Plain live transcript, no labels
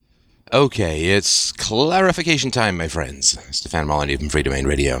Okay, it's clarification time, my friends. Stefan Molyneux from Free Domain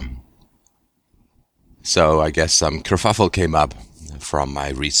Radio. So I guess some kerfuffle came up from my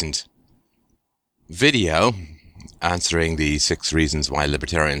recent video answering the 6 reasons why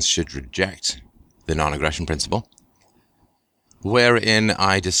libertarians should reject the non-aggression principle, wherein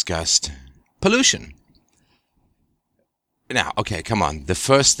I discussed pollution. Now, okay, come on. The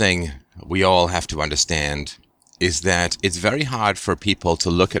first thing we all have to understand is that it's very hard for people to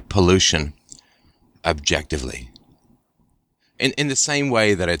look at pollution objectively. In the same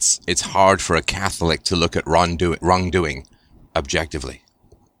way that it's hard for a Catholic to look at wrongdoing objectively.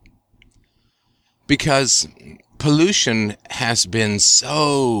 Because pollution has been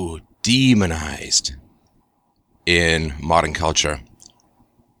so demonized in modern culture.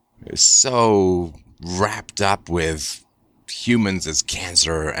 It's so wrapped up with humans as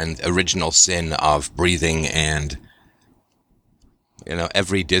cancer and original sin of breathing, and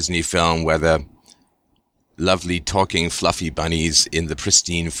every Disney film where the lovely talking fluffy bunnies in the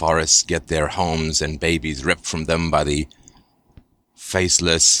pristine forests get their homes and babies ripped from them by the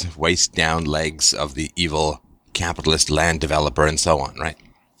faceless waist down legs of the evil capitalist land developer and so on, right?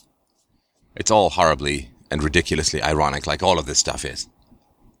 It's all horribly and ridiculously ironic, like all of this stuff is.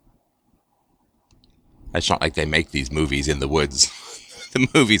 It's not like they make these movies in the woods. The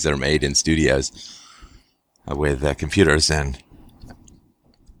movies are made in studios with computers and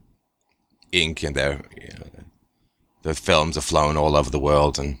ink, and the films are flown all over the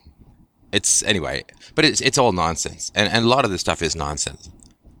world, and it's all nonsense, and a lot of this stuff is nonsense.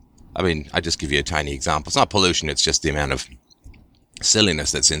 I mean, I just give you a tiny example. It's not pollution; it's just the amount of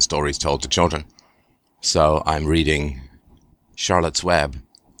silliness that's in stories told to children. So I'm reading Charlotte's Web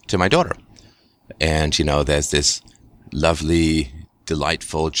to my daughter. And, there's this lovely,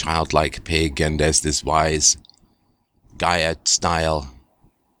 delightful, childlike pig, and there's this wise Gaia-style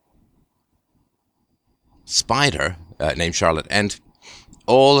spider named Charlotte. And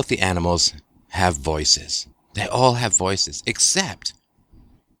all of the animals have voices. They all have voices, except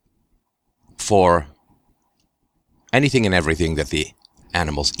for anything and everything that the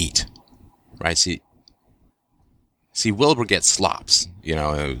animals eat, right? See, Wilbur gets slops,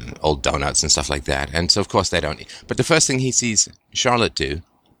 old donuts and stuff like that. And so, of course, they don't eat. But the first thing he sees Charlotte do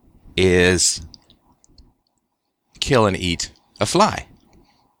is kill and eat a fly.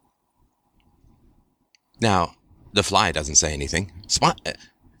 Now, the fly doesn't say anything.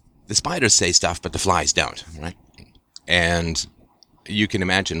 The spiders say stuff, but the flies don't, right? And you can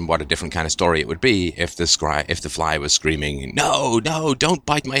imagine what a different kind of story it would be if the fly was screaming, no, don't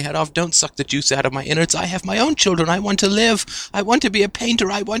bite my head off, don't suck the juice out of my innards, I have my own children, I want to live, I want to be a painter,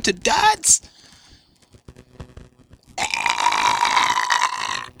 I want to dance.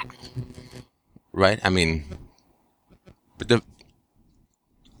 Right? I mean, but the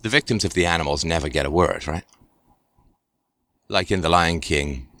victims of the animals never get a word, right? Like in The Lion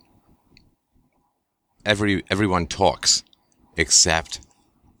King, everyone talks except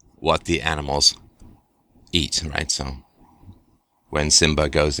what the animals eat, right? So when Simba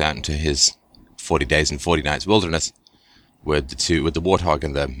goes out into his 40 days and 40 nights wilderness with the warthog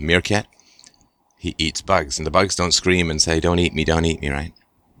and the meerkat, he eats bugs, and the bugs don't scream and say, don't eat me, right?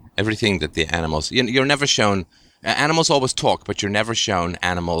 Everything that the animals, you're never shown, animals always talk, but you're never shown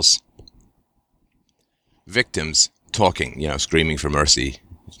animals, victims talking, screaming for mercy.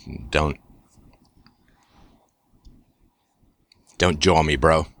 Don't jaw me,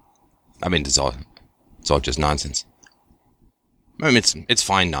 bro. I mean, it's all just nonsense. I mean, it's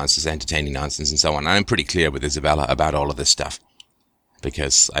fine nonsense, entertaining nonsense, and so on. And I'm pretty clear with Isabella about all of this stuff,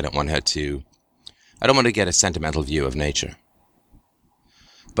 because I don't want to get a sentimental view of nature.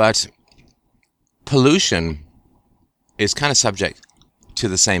 But pollution is kind of subject to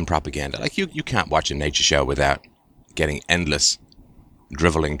the same propaganda. Like, you can't watch a nature show without getting endless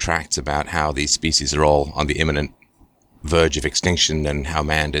driveling tracts about how these species are all on the imminent verge of extinction, and how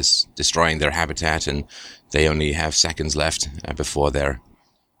man is destroying their habitat, and they only have seconds left before their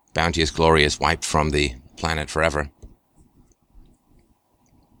bounteous glory is wiped from the planet forever.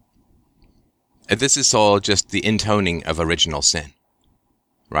 And this is all just the intoning of original sin,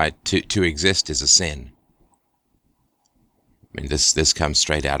 right? To exist is a sin. I mean, this comes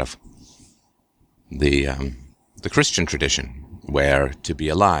straight out of the Christian tradition, where to be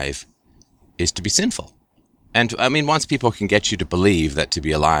alive is to be sinful. And, I mean, once people can get you to believe that to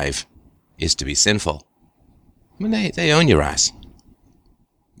be alive is to be sinful, I mean, they own your ass.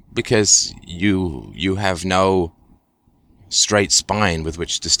 Because you have no straight spine with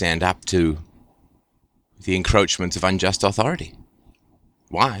which to stand up to the encroachments of unjust authority.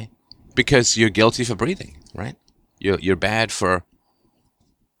 Why? Because you're guilty for breathing, right? You're bad for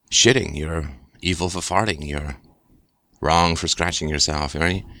shitting, you're evil for farting, you're wrong for scratching yourself,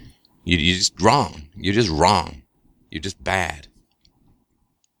 right? You're just wrong. You're just wrong. You're just bad.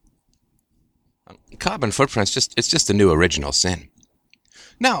 Carbon footprints, it's just a new original sin.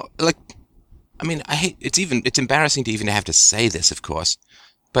 Now, it's embarrassing to even have to say this, of course,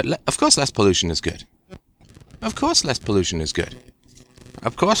 but of course less pollution is good. Of course less pollution is good.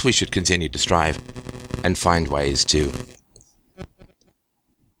 Of course we should continue to strive and find ways to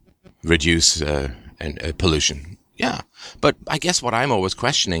reduce pollution. Yeah, but I guess what I'm always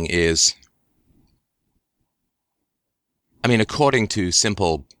questioning is, according to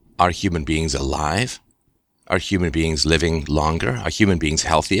simple, are human beings alive? Are human beings living longer? Are human beings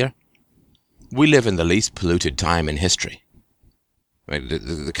healthier? We live in the least polluted time in history. Right?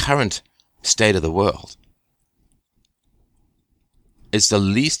 The current state of the world is the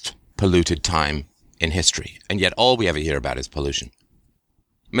least polluted time in history, and yet all we ever hear about is pollution.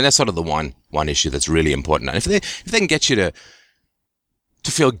 That's sort of the one issue that's really important. And if they can get you to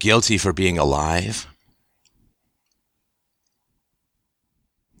feel guilty for being alive,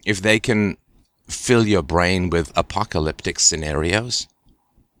 if they can fill your brain with apocalyptic scenarios,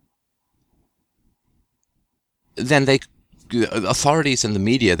 then the authorities and the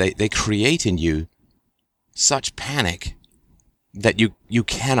media, they create in you such panic that you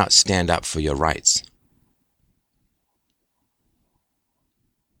cannot stand up for your rights.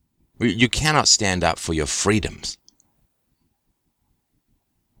 You cannot stand up for your freedoms.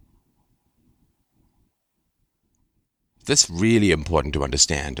 That's really important to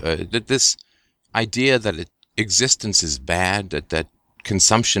understand. That this idea that existence is bad, that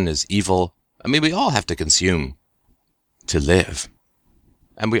consumption is evil. We all have to consume to live.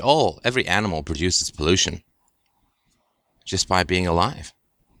 And every animal produces pollution just by being alive.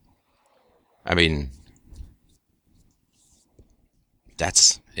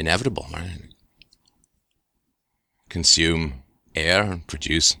 That's inevitable, right? Consume air,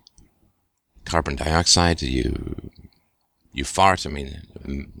 produce carbon dioxide, you fart.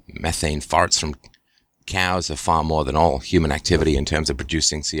 Methane farts from cows are far more than all human activity in terms of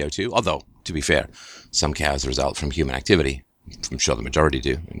producing CO2. Although, to be fair, some cows result from human activity. I'm sure the majority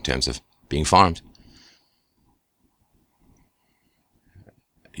do in terms of being farmed.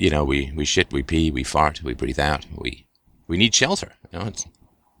 We shit, we pee, we fart, we breathe out. We need shelter.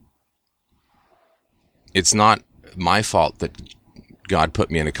 It's not my fault that God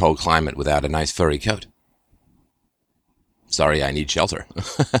put me in a cold climate without a nice furry coat. Sorry, I need shelter.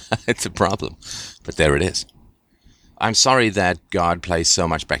 It's a problem, but there it is. I'm sorry that God placed so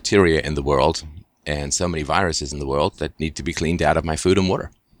much bacteria in the world and so many viruses in the world that need to be cleaned out of my food and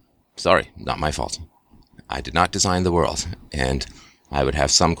water. Sorry, not my fault. I did not design the world, and I would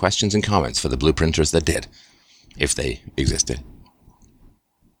have some questions and comments for the blueprinters that did, if they existed.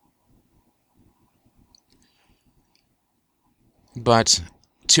 But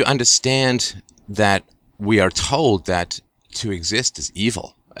to understand that we are told that to exist is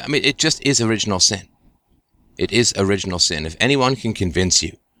evil, it just is original sin. It is original sin. If anyone can convince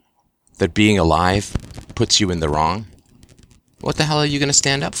you that being alive puts you in the wrong, what the hell are you going to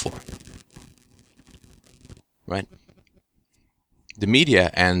stand up for? Right? The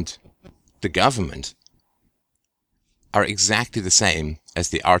media and the government are exactly the same as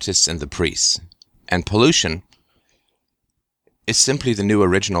the artists and the priests. And pollution is simply the new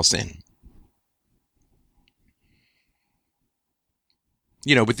original sin.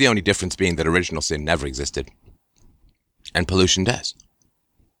 With the only difference being that original sin never existed, and pollution does.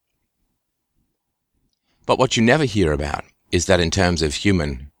 But what you never hear about is that in terms of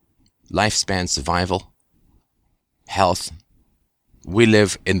human lifespan survival, health, we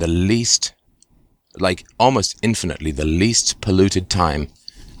live in the least, almost infinitely, the least polluted time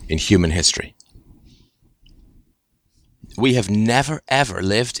in human history. We have never, ever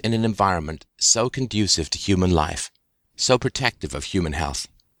lived in an environment so conducive to human life, so protective of human health.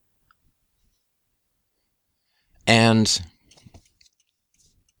 And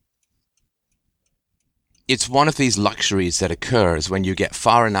it's one of these luxuries that occurs when you get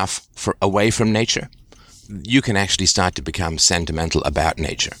far enough away from nature. You can actually start to become sentimental about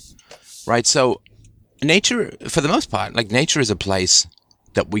nature, right? So nature, for the most part, nature is a place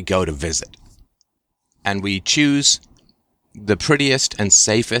that we go to visit. And we choose the prettiest and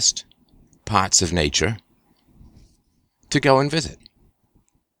safest parts of nature to go and visit.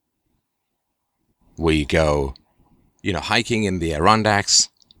 We go, hiking in the Adirondacks,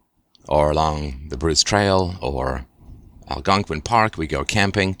 or along the Bruce Trail, or Algonquin Park. We go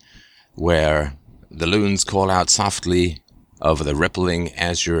camping, where the loons call out softly over the rippling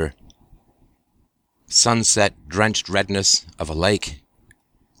azure, sunset-drenched redness of a lake,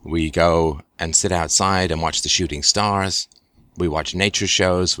 We go and sit outside and watch the shooting stars. We watch nature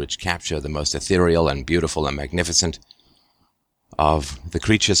shows which capture the most ethereal and beautiful and magnificent of the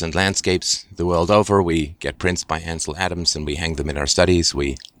creatures and landscapes the world over. We get prints by Ansel Adams and we hang them in our studies.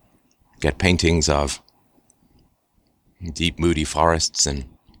 We get paintings of deep, moody forests, and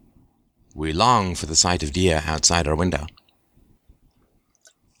we long for the sight of deer outside our window.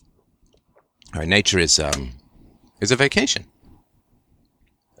 Our nature is a vacation.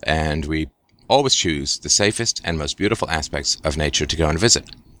 And we always choose the safest and most beautiful aspects of nature to go and visit.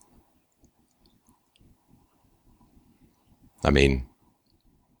 I mean,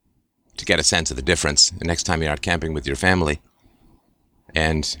 to get a sense of the difference, the next time you're out camping with your family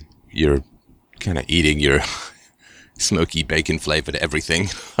and you're kind of eating your smoky bacon-flavored everything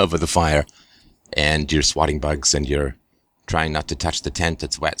over the fire, and you're swatting bugs and you're trying not to touch the tent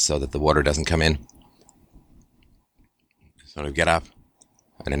that's wet so that the water doesn't come in. Sort of get up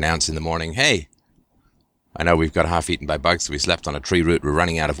and announce in the morning, hey, I know we've got half eaten by bugs, we slept on a tree root, we're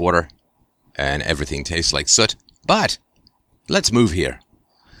running out of water, and everything tastes like soot, but let's move here.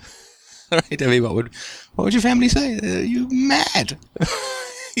 Right? I mean, what would your family say? You mad?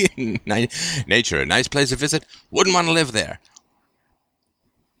 Nature, a nice place to visit, wouldn't want to live there.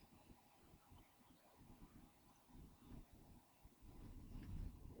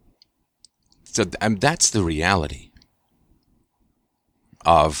 So that's the reality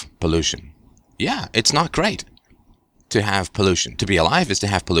of pollution. Yeah, it's not great to have pollution. To be alive is to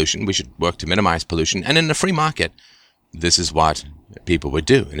have pollution. We should work to minimize pollution. And in a free market, this is what people would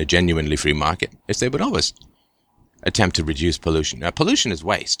do. In a genuinely free market, is they would always attempt to reduce pollution. Now, pollution is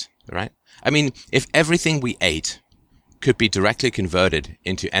waste, right? I mean, if everything we ate could be directly converted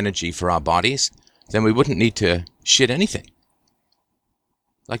into energy for our bodies, then we wouldn't need to shit anything.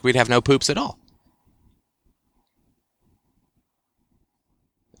 Like, we'd have no poops at all.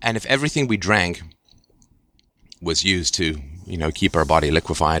 And if everything we drank was used to, keep our body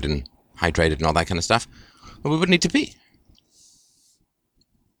liquefied and hydrated and all that kind of stuff, well, we wouldn't need to pee.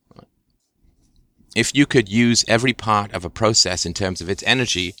 If you could use every part of a process in terms of its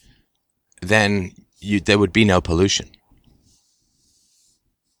energy, then there would be no pollution.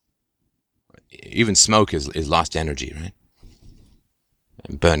 Even smoke is lost energy, right?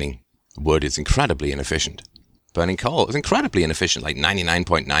 And burning wood is incredibly inefficient. Burning coal is incredibly inefficient, like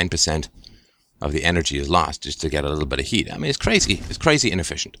 99.9% of the energy is lost just to get a little bit of heat. I mean, it's crazy. It's crazy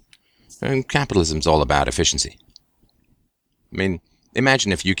inefficient. And capitalism's all about efficiency. I mean,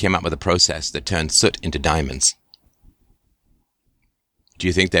 imagine if you came up with a process that turned soot into diamonds. Do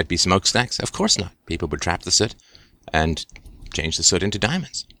you think there'd be smokestacks? Of course not. People would trap the soot and change the soot into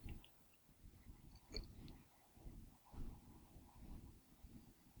diamonds.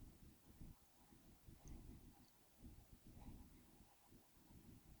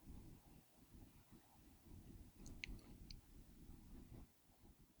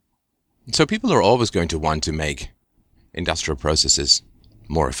 So people are always going to want to make industrial processes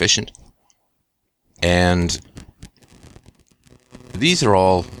more efficient. And these are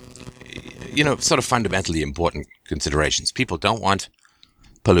all, sort of fundamentally important considerations. People don't want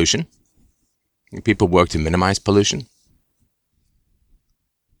pollution. People work to minimize pollution.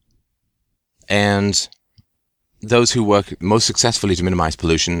 And those who work most successfully to minimize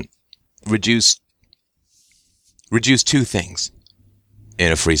pollution reduce two things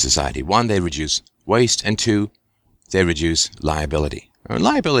in a free society. One, they reduce waste, and two, they reduce liability.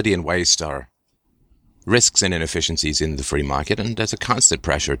 Liability and waste are risks and inefficiencies in the free market, and there's a constant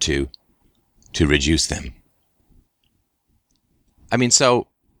pressure to reduce them. I mean, so,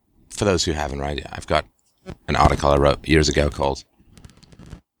 for those who haven't read it, I've got an article I wrote years ago called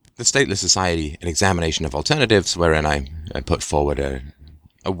The Stateless Society, an Examination of Alternatives, wherein I put forward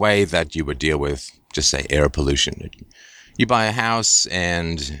a way that you would deal with, just say, air pollution. You buy a house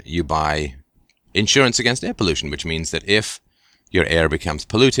and you buy insurance against air pollution, which means that if your air becomes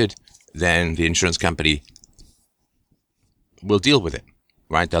polluted, then the insurance company will deal with it,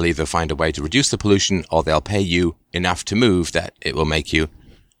 right? They'll either find a way to reduce the pollution, or they'll pay you enough to move that it will make you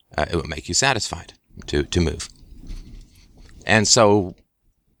satisfied to move. And so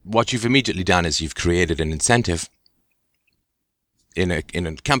what you've immediately done is you've created an incentive in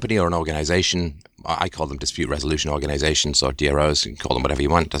a company or an organization. I call them dispute resolution organizations or DROs. You can call them whatever you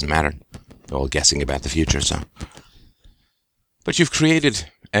want. It doesn't matter. They're all guessing about the future. So, but you've created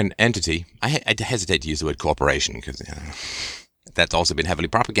an entity. I hesitate to use the word corporation because that's also been heavily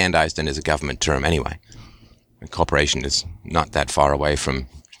propagandized and is a government term anyway. A corporation is not that far away from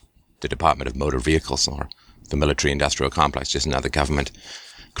the Department of Motor Vehicles or the military-industrial complex, just another government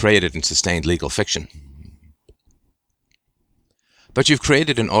created and sustained legal fiction. But you've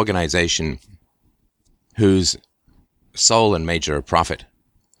created an organization whose sole and major profit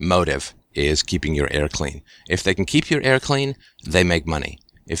motive is keeping your air clean. If they can keep your air clean, they make money.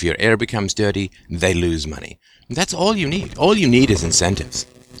 If your air becomes dirty, they lose money. That's all you need. All you need is incentives.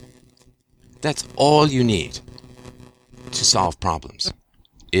 That's all you need to solve problems,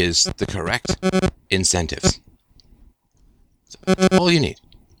 is the correct incentives. That's all you need.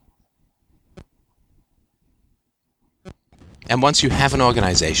 And once you have an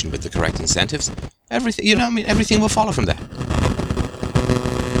organization with the correct incentives, everything will follow from that.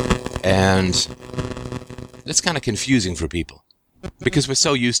 And it's kind of confusing for people because we're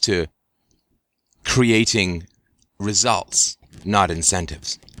so used to creating results, not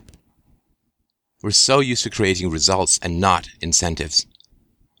incentives. We're so used to creating results and not incentives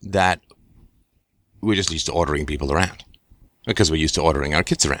that we're just used to ordering people around because we're used to ordering our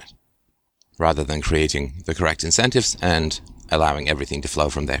kids around rather than creating the correct incentives and allowing everything to flow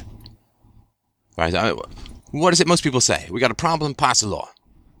from there. Right? What is it most people say? We got a problem, pass a law.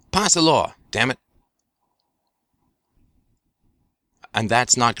 Pass a law, damn it. And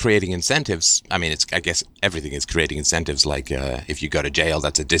that's not creating incentives. I mean, I guess everything is creating incentives, like if you go to jail,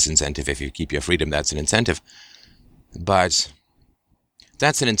 that's a disincentive. If you keep your freedom, that's an incentive. But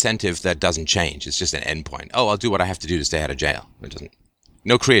that's an incentive that doesn't change. It's just an endpoint. Oh, I'll do what I have to do to stay out of jail.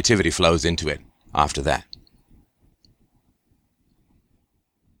 No creativity flows into it after that.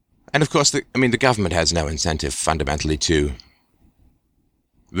 And of course, the government has no incentive fundamentally to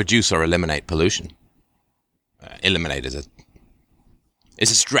reduce or eliminate pollution. Eliminate is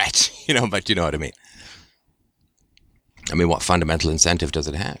a stretch, but you know what I mean. What fundamental incentive does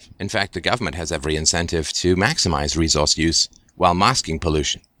it have? In fact, the government has every incentive to maximize resource use while masking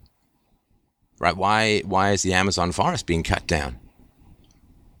pollution. Right? Why is the Amazon forest being cut down?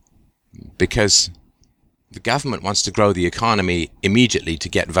 Because the government wants to grow the economy immediately to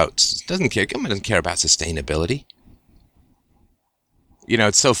get votes. Government doesn't care about sustainability.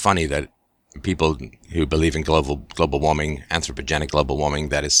 It's so funny that people who believe in global warming, anthropogenic global warming,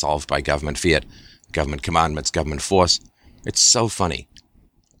 that is solved by government fiat, government commandments, government force. It's so funny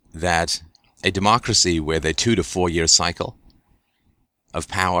that a democracy with a 2 to 4 year cycle of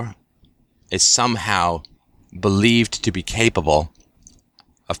power is somehow believed to be capable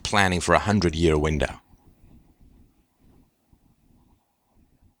of planning for a 100-year window.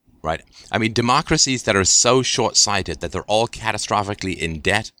 Right? Democracies that are so short-sighted that they're all catastrophically in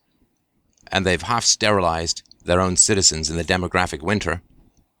debt and they've half sterilized their own citizens in the demographic winter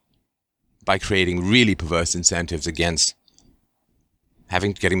by creating really perverse incentives against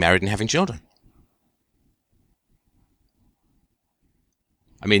getting married and having children.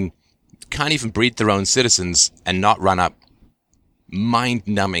 Can't even breed their own citizens and not run up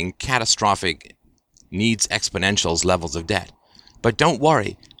mind-numbing, catastrophic, needs exponentials levels of debt. But don't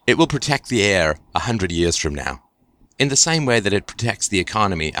worry, it will protect the air 100 years from now. In the same way that it protects the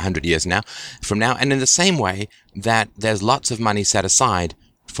economy 100 years from now, and in the same way that there's lots of money set aside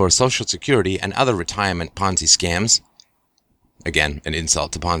for Social Security and other retirement Ponzi scams. Again, an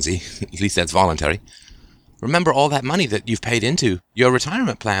insult to Ponzi. At least that's voluntary. Remember all that money that you've paid into your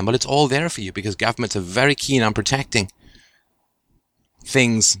retirement plan. Well, it's all there for you because governments are very keen on protecting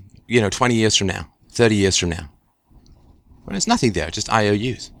things, 20 years from now, 30 years from now. Well, there's nothing there, just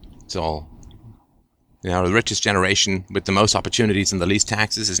IOUs. It's all, the richest generation with the most opportunities and the least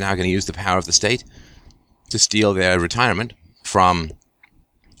taxes is now going to use the power of the state to steal their retirement from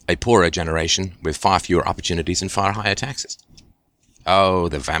a poorer generation with far fewer opportunities and far higher taxes. Oh,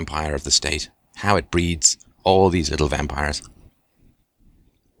 the vampire of the state. How it breeds all these little vampires.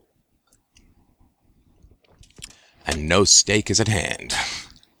 And no stake is at hand.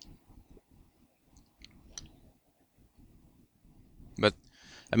 But,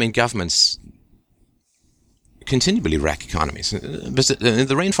 governments continually wreck economies.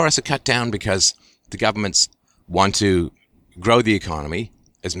 The rainforests are cut down because the governments want to grow the economy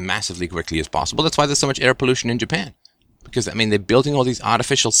as massively quickly as possible. That's why there's so much air pollution in Japan. Because, they're building all these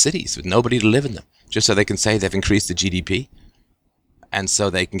artificial cities with nobody to live in them, just so they can say they've increased the GDP, and so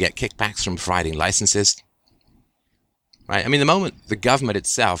they can get kickbacks from providing licenses. Right? The moment the government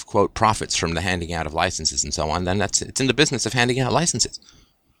itself, quote, profits from the handing out of licenses and so on, then it's in the business of handing out licenses.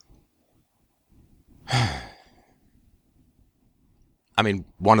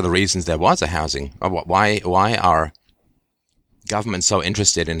 One of the reasons there was a housing, why are governments so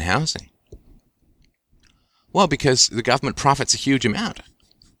interested in housing? Well, because the government profits a huge amount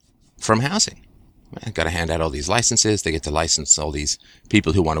from housing. They've got to hand out all these licenses. They get to license all these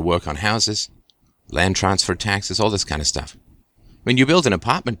people who want to work on houses, land transfer taxes, all this kind of stuff. You build an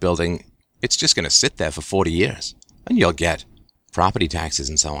apartment building, it's just going to sit there for 40 years. And you'll get property taxes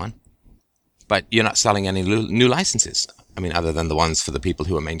and so on. But you're not selling any new licenses. I mean, other than the ones for the people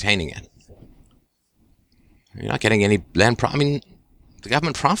who are maintaining it. You're not getting any land the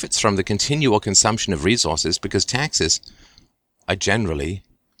government profits from the continual consumption of resources because taxes are generally,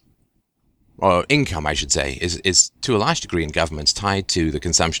 or income, I should say, is to a large degree in governments tied to the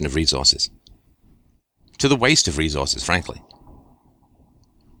consumption of resources. To the waste of resources, frankly.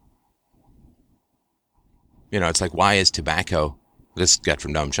 It's like, why is tobacco, this got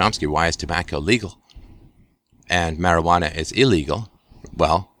from Noam Chomsky, why is tobacco legal and marijuana is illegal?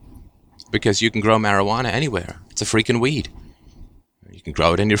 Well, because you can grow marijuana anywhere. It's a freaking weed. You can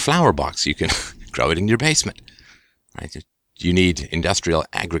grow it in your flower box. You can grow it in your basement. Right? You need industrial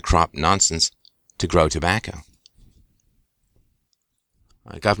agri-crop nonsense to grow tobacco.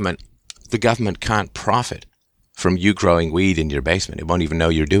 The government can't profit from you growing weed in your basement. It won't even know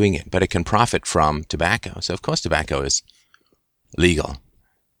you're doing it, but it can profit from tobacco. So of course tobacco is legal.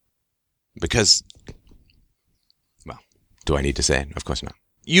 Because, well, do I need to say it? Of course not.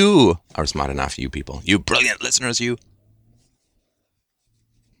 You are smart enough, you people. You brilliant listeners, you.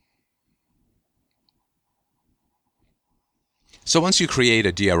 So once you create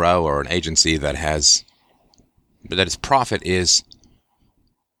a DRO or an agency that its profit is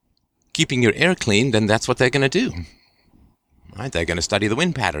keeping your air clean, then that's what they're going to do. Right? They're going to study the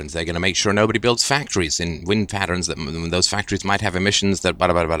wind patterns. They're going to make sure nobody builds factories in wind patterns that those factories might have emissions that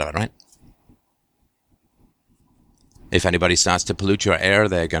right? If anybody starts to pollute your air,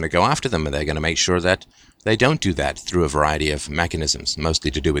 they're going to go after them, and they're going to make sure that they don't do that through a variety of mechanisms,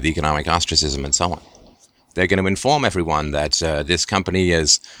 mostly to do with economic ostracism and so on. They're going to inform everyone that this company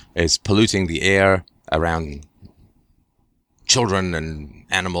is polluting the air around children and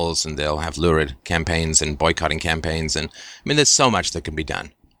animals, and they'll have lurid campaigns and boycotting campaigns. And there's so much that can be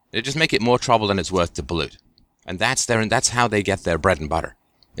done. They just make it more trouble than it's worth to pollute. And that's how they get their bread and butter,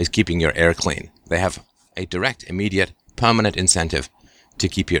 is keeping your air clean. They have a direct, immediate, permanent incentive to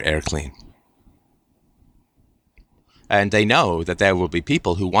keep your air clean. And they know that there will be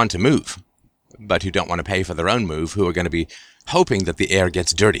people who want to move, but who don't want to pay for their own move, who are going to be hoping that the air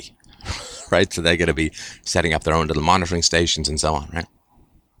gets dirty, right? So they're going to be setting up their own little monitoring stations and so on, right?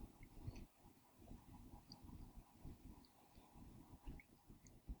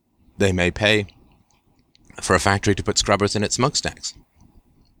 They may pay for a factory to put scrubbers in its smokestacks,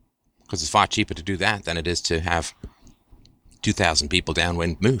 because it's far cheaper to do that than it is to have 2,000 people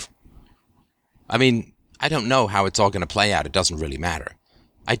downwind move. I don't know how it's all going to play out. It doesn't really matter.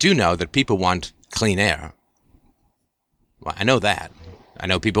 I do know that people want clean air. Well, I know that. I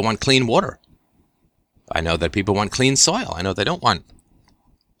know people want clean water. I know that people want clean soil. I know they don't want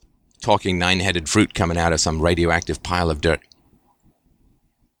talking nine-headed fruit coming out of some radioactive pile of dirt.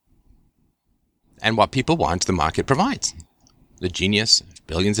 And what people want, the market provides. The genius,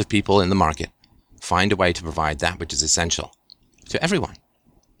 billions of people in the market, find a way to provide that which is essential to everyone.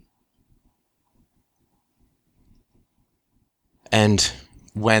 And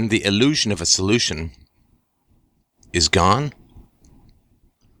when the illusion of a solution is gone,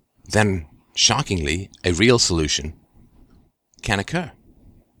 then, shockingly, a real solution can occur.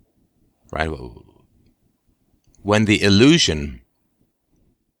 Right? When the illusion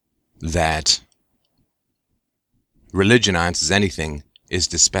that religion answers anything is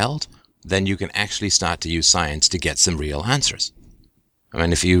dispelled, then you can actually start to use science to get some real answers.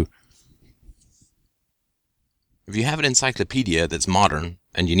 If you have an encyclopedia that's modern,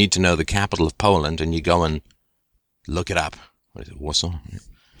 and you need to know the capital of Poland, and you go and look it up. What is it, Warsaw?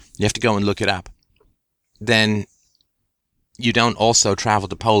 You have to go and look it up. Then you don't also travel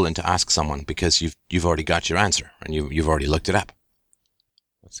to Poland to ask someone, because you've already got your answer, and you've already looked it up.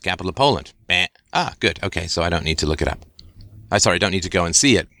 What's the capital of Poland? Ah, good. Okay, so I don't need to look it up. I don't need to go and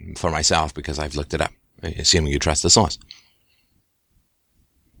see it for myself, because I've looked it up, assuming you trust the source.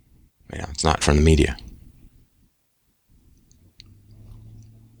 It's not from the media.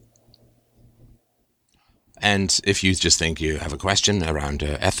 And if you just think you have a question around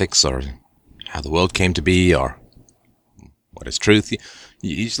ethics or how the world came to be or what is truth,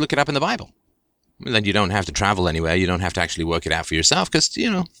 you just look it up in the Bible. And then you don't have to travel anywhere. You don't have to actually work it out for yourself, because,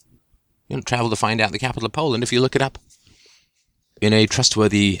 you don't travel to find out the capital of Poland if you look it up in a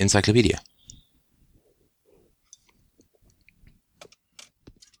trustworthy encyclopedia.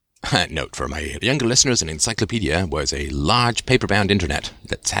 Note for my younger listeners, an encyclopedia was a large paper-bound internet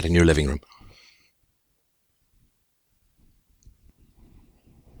that sat in your living room.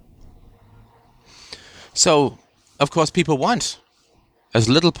 So, of course, people want as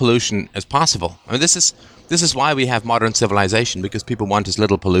little pollution as possible. This is why we have modern civilization, because people want as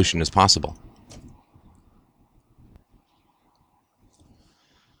little pollution as possible.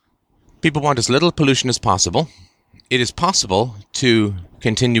 People want as little pollution as possible. It is possible to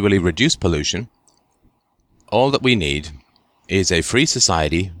continually reduce pollution. All that we need is a free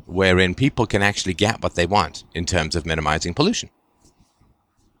society wherein people can actually get what they want in terms of minimizing pollution.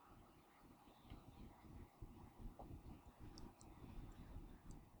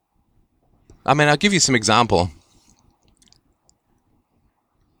 I mean, I'll give you some example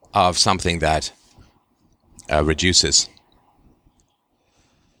of something that reduces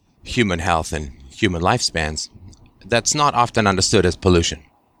human health and human lifespans that's not often understood as pollution.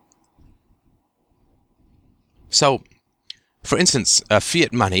 So, for instance,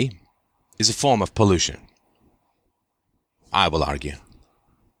 fiat money is a form of pollution, I will argue.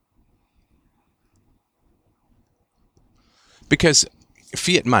 Because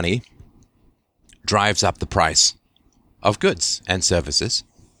fiat money drives up the price of goods and services.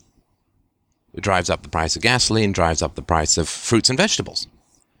 It drives up the price of gasoline, drives up the price of fruits and vegetables.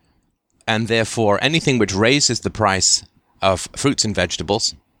 And therefore, anything which raises the price of fruits and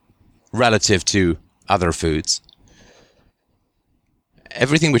vegetables relative to other foods,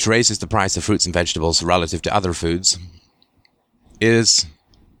 everything which raises the price of fruits and vegetables relative to other foods is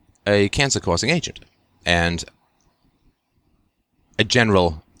a cancer-causing agent and a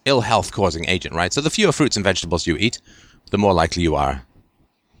general ill health causing agent, right? So the fewer fruits and vegetables you eat, the more likely you are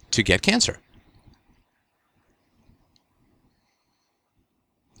to get cancer.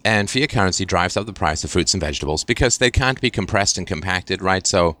 And fiat currency drives up the price of fruits and vegetables because they can't be compressed and compacted, right?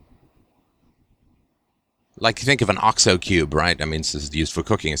 So, like, think of an OXO cube, right? I mean, this is used for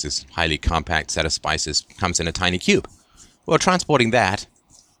cooking. It's this highly compact set of spices, comes in a tiny cube. Well, transporting that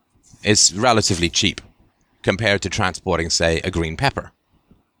is relatively cheap compared to transporting, say, a green pepper.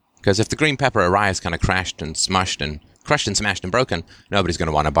 Because if the green pepper arrives kind of crushed and smashed and broken, nobody's going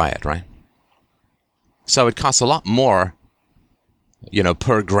to want to buy it, right? So it costs a lot more,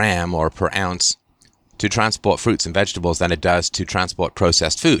 per gram or per ounce to transport fruits and vegetables than it does to transport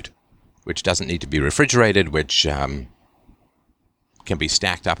processed food, which doesn't need to be refrigerated, which can be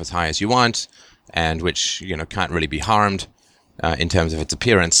stacked up as high as you want, and which, can't really be harmed in terms of its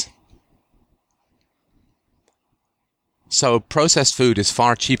appearance. So processed food is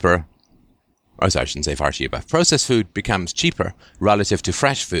far cheaper, or sorry, I shouldn't say far cheaper. Processed food becomes cheaper relative to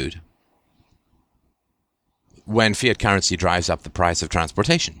fresh food when fiat currency drives up the price of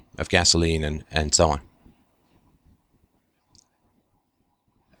transportation, of gasoline and so on.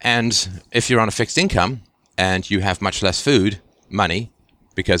 And if you're on a fixed income and you have much less money,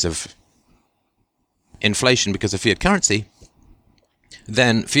 because of inflation, because of fiat currency,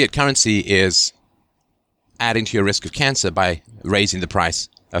 then fiat currency is adding to your risk of cancer by raising the price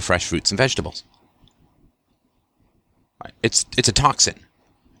of fresh fruits and vegetables. It's a toxin,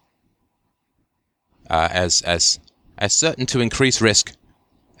 as certain to increase risk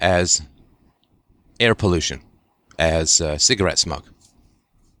as air pollution, as cigarette smoke.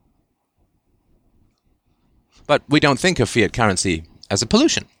 But we don't think of fiat currency as a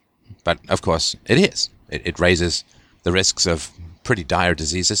pollution. But of course it is. It raises the risks of pretty dire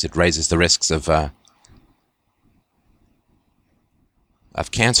diseases. It raises the risks of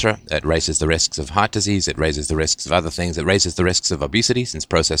cancer. It raises the risks of heart disease. It raises the risks of other things. It raises the risks of obesity, since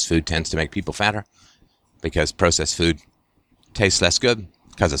processed food tends to make people fatter, because processed food tastes less good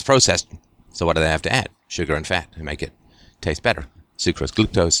because it's processed. So what do they have to add? Sugar and fat to make it taste better. Sucrose,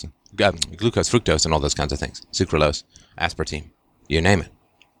 glucose, fructose, and all those kinds of things. Sucralose, aspartame, you name it.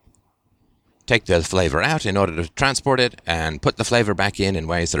 Take the flavor out in order to transport it and put the flavor back in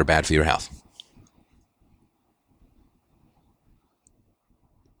ways that are bad for your health.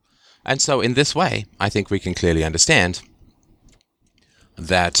 And so in this way, I think we can clearly understand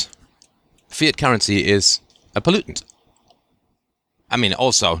that fiat currency is a pollutant. I mean,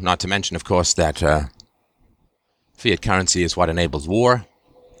 also, not to mention, of course, that fiat currency is what enables war.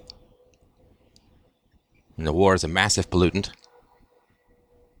 And the war is a massive pollutant.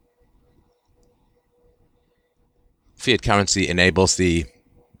 Fiat currency enables the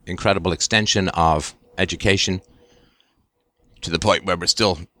incredible extension of education to the point where we're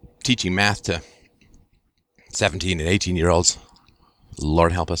still teaching math to 17 and 18-year-olds.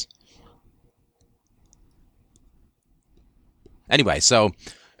 Lord help us. Anyway, so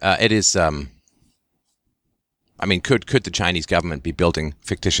it is, could the Chinese government be building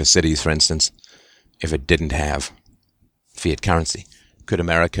fictitious cities, for instance, if it didn't have fiat currency? Could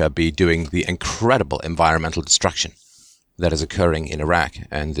America be doing the incredible environmental destruction that is occurring in Iraq,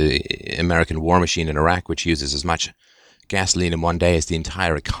 and the American war machine in Iraq, which uses as much gasoline in one day as the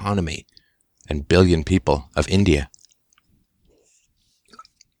entire economy and billion people of India,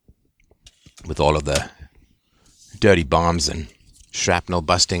 with all of the dirty bombs and shrapnel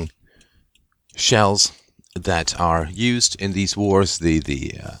busting shells that are used in these wars,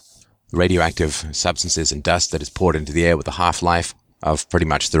 the radioactive substances and dust that is poured into the air with the half-life of pretty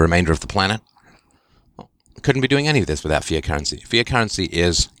much the remainder of the planet. Couldn't be doing any of this without fiat currency. Fiat currency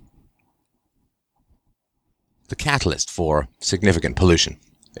is the catalyst for significant pollution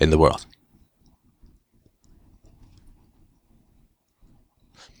in the world.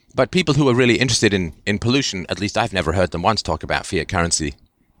 But people who are really interested in pollution, at least I've never heard them once talk about fiat currency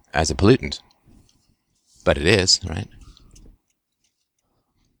as a pollutant. But it is, right?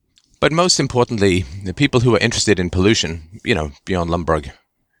 But most importantly, the people who are interested in pollution, beyond Lumbergh,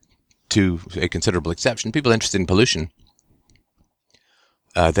 to a considerable exception, people interested in pollution,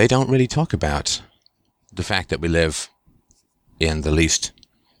 they don't really talk about the fact that we live in the least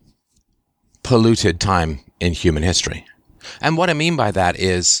polluted time in human history. And what I mean by that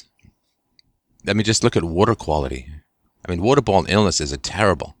is, just look at water quality. Waterborne illnesses are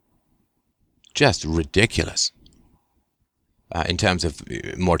terrible. Just ridiculous. In terms of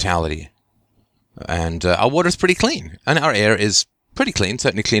mortality. And our water is pretty clean. And our air is pretty clean,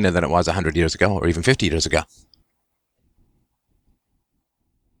 certainly cleaner than it was 100 years ago or even 50 years ago.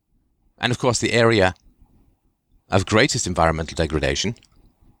 And of course, the area of greatest environmental degradation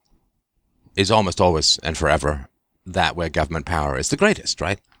is almost always and forever that where government power is the greatest,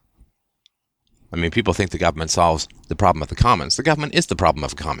 right? People think the government solves the problem of the commons. The government is the problem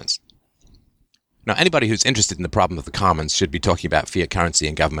of the commons. Now, anybody who's interested in the problem of the commons should be talking about fiat currency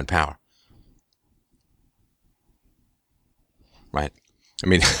and government power. Right?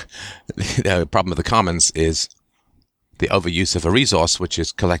 The problem of the commons is the overuse of a resource which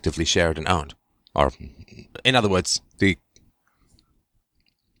is collectively shared and owned. Or, in other words, the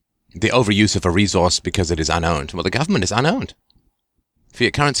overuse of a resource because it is unowned. Well, the government is unowned.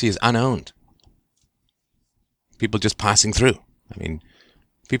 Fiat currency is unowned. People just passing through.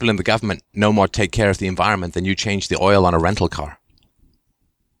 People in the government no more take care of the environment than you change the oil on a rental car.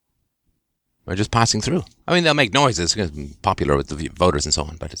 They're just passing through. They'll make noises, it's popular with the voters and so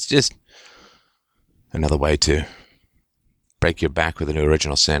on, but it's just another way to break your back with a new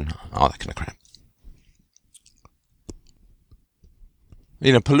original sin, all that kind of crap.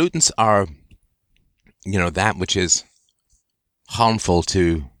 Pollutants are, that which is harmful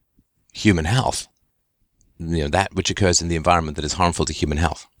to human health. That which occurs in the environment that is harmful to human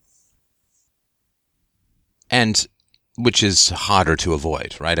health. And which is harder to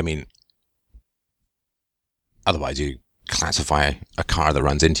avoid, right? Otherwise you classify a car that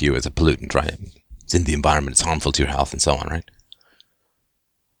runs into you as a pollutant, right? It's in the environment, it's harmful to your health and so on, right?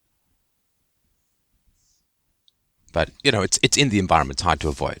 But, it's in the environment, it's hard to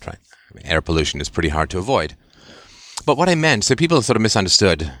avoid, right? Air pollution is pretty hard to avoid. But what I meant, so people have sort of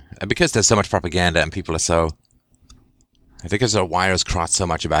misunderstood, because there's so much propaganda and people are so, because their wires cross so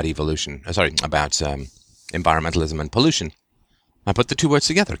much about about environmentalism and pollution, I put the two words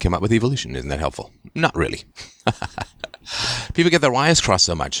together, came up with evolution. Isn't that helpful? Not really. People get their wires crossed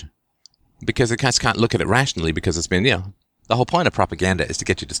so much because they just can't look at it rationally because it's been, the whole point of propaganda is to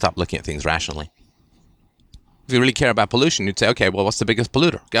get you to stop looking at things rationally. If you really care about pollution, you'd say, okay, well, what's the biggest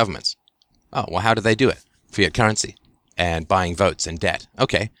polluter? Governments. Oh, well, how do they do it? Fiat currency and buying votes and debt.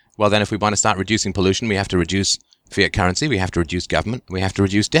 Okay, well, then if we want to start reducing pollution, we have to reduce fiat currency, we have to reduce government, we have to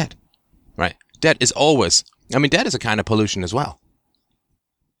reduce debt, right? Debt is always, debt is a kind of pollution as well,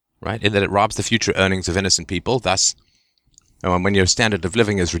 right? In that it robs the future earnings of innocent people. Thus, when your standard of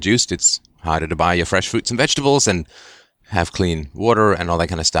living is reduced, it's harder to buy your fresh fruits and vegetables and have clean water and all that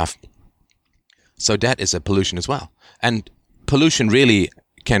kind of stuff. So debt is a pollution as well. And pollution really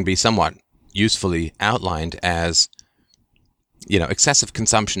can be somewhat usefully outlined as, excessive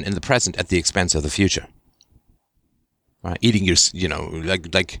consumption in the present at the expense of the future. Right? Eating your,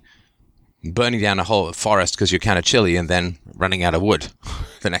 like burning down a whole forest because you're kind of chilly and then running out of wood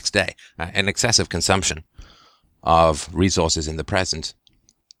the next day. An excessive consumption of resources in the present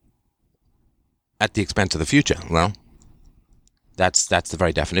at the expense of the future. Well, that's the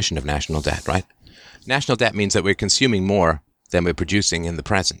very definition of national debt, right? National debt means that we're consuming more than we're producing in the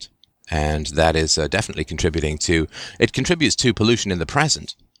present. And that is definitely contributes to pollution in the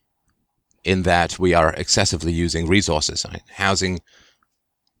present, in that we are excessively using resources. Right? Housing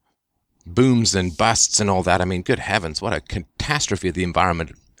booms and busts and all that. Good heavens, what a catastrophe for the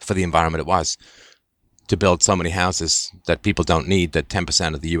environment it was to build so many houses that people don't need, that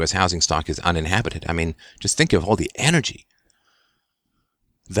 10% of the U.S. housing stock is uninhabited. Just think of all the energy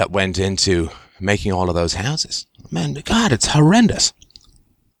that went into making all of those houses. Man, God, it's horrendous.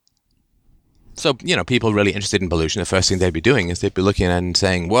 So, people really interested in pollution, the first thing they'd be doing is they'd be looking at it and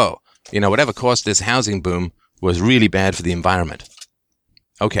saying, whoa, whatever caused this housing boom was really bad for the environment.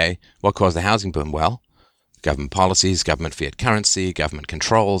 Okay, what caused the housing boom? Well, government policies, government fiat currency, government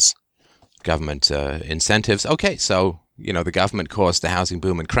controls, government incentives. Okay, so, the government caused the housing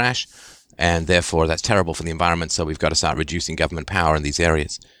boom and crash, and therefore that's terrible for the environment, so we've got to start reducing government power in these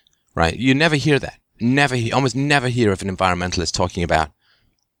areas, right? You never hear that. Almost never hear of an environmentalist talking about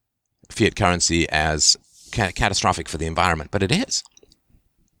fiat currency as catastrophic for the environment, but it is.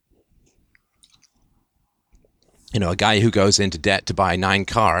 A guy who goes into debt to buy 9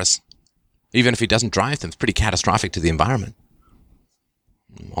 cars, even if he doesn't drive them, it's pretty catastrophic to the environment.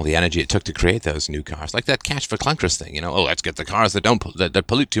 All the energy it took to create those new cars, like that Cash for Clunkers thing, let's get the cars that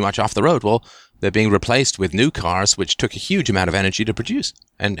pollute too much off the road. Well, they're being replaced with new cars, which took a huge amount of energy to produce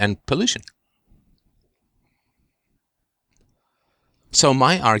and pollution. So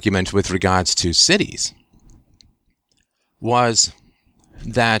my argument with regards to cities was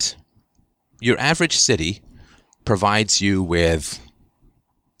that your average city provides you with,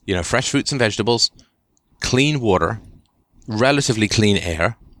 fresh fruits and vegetables, clean water, relatively clean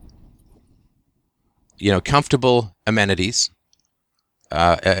air, comfortable amenities,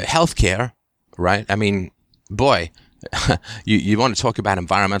 healthcare, right? I mean, boy, you want to talk about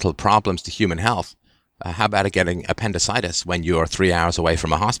environmental problems to human health. How about getting appendicitis when you're 3 hours away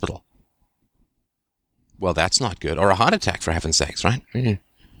from a hospital? Well, that's not good. Or a heart attack, for heaven's sakes, right?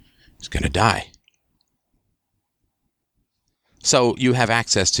 He's going to die. So you have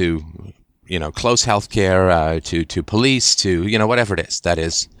access to, close health care, to police, to, whatever it is that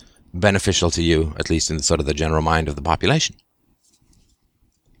is beneficial to you, at least in sort of the general mind of the population.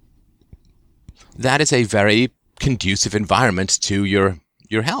 That is a very conducive environment to your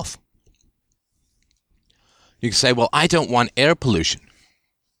health. You can say, well, I don't want air pollution.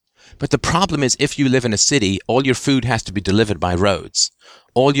 But the problem is, if you live in a city, all your food has to be delivered by roads.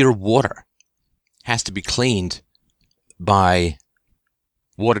 All your water has to be cleaned by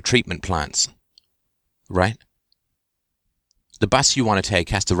water treatment plants, right? The bus you want to take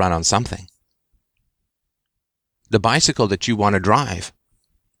has to run on something. The bicycle that you want to drive,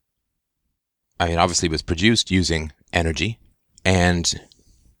 obviously was produced using energy and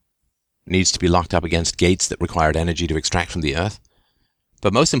needs to be locked up against gates that required energy to extract from the earth.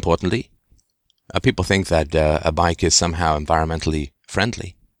 But most importantly, people think that a bike is somehow environmentally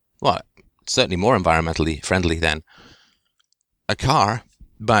friendly. Well, it's certainly more environmentally friendly than a car,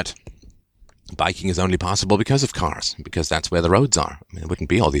 but biking is only possible because of cars, because that's where the roads are. There wouldn't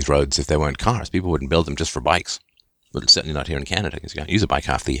be all these roads if there weren't cars. People wouldn't build them just for bikes. Well, it's certainly not here in Canada, because you can't use a bike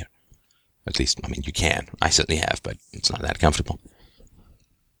half the year. At least, you can. I certainly have, but it's not that comfortable.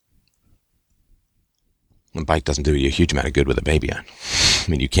 A bike doesn't do you a huge amount of good with a baby on.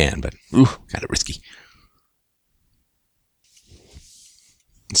 You can, but kind of risky.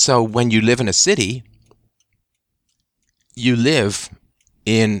 So when you live in a city, you live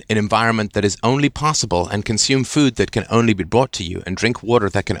in an environment that is only possible and consume food that can only be brought to you and drink water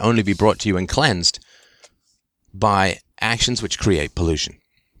that can only be brought to you and cleansed by actions which create pollution.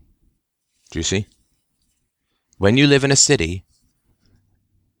 Do you see? When you live in a city,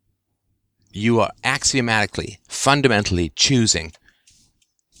 you are axiomatically, fundamentally choosing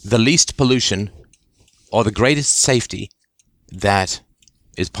the least pollution or the greatest safety that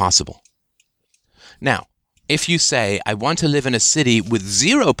is possible. Now, if you say, I want to live in a city with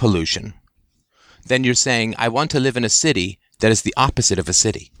zero pollution, then you're saying, I want to live in a city that is the opposite of a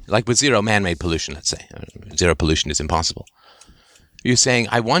city. Like with zero man-made pollution, let's say. Zero pollution is impossible. You're saying,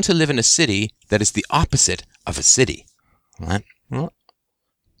 I want to live in a city that is the opposite of a city. Right? Well,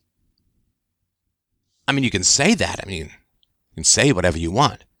 you can say that. You can say whatever you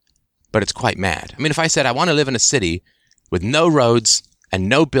want, but it's quite mad. If I said I want to live in a city with no roads and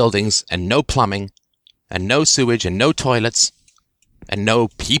no buildings and no plumbing and no sewage and no toilets and no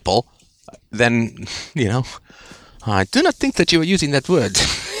people, then, I do not think that you are using that word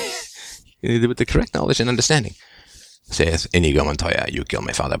with the correct knowledge and understanding. Says Inigo Montoya, you kill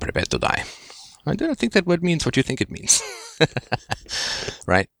my father, prepare to die. I do not think that word means what you think it means.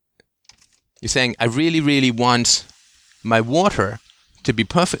 Right? You're saying, I really, really want my water to be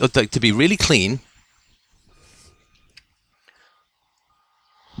perfect, to be really clean,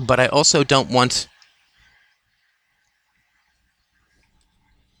 but I also don't want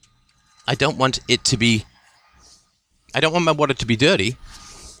my water to be dirty,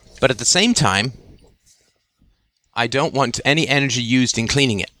 but at the same time, I don't want any energy used in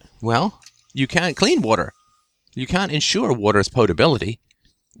cleaning it. Well, you can't clean water. You can't ensure water's potability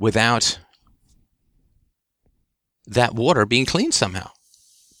without that water being cleaned somehow.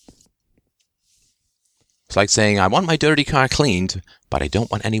 It's like saying, I want my dirty car cleaned, but I don't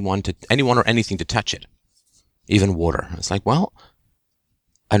want anyone or anything to touch it. Even water. It's like, well,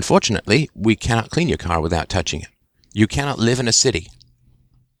 Unfortunately, we cannot clean your car without touching it. You cannot live in a city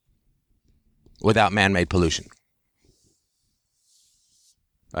without man-made pollution.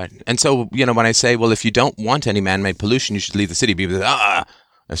 Right? And so, when I say, well, if you don't want any man-made pollution, you should leave the city, people say,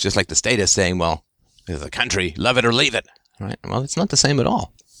 it's just like the state is saying, well, the country, love it or leave it. Right? Well, it's not the same at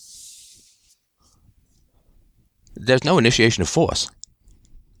all. There's no initiation of force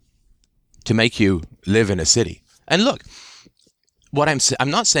to make you live in a city. And look, what I'm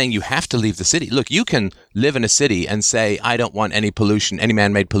not saying you have to leave the city. Look, you can live in a city and say, I don't want any pollution, any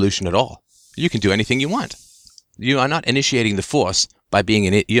man-made pollution at all. You can do anything you want. You are not initiating the force by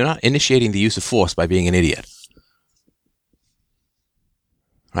being you're not initiating the use of force by being an idiot.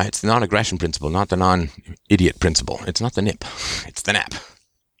 Right? It's the non-aggression principle, not the non-idiot principle. It's not the NIP. It's the NAP.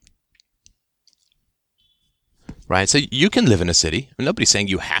 Right? So you can live in a city. Nobody's saying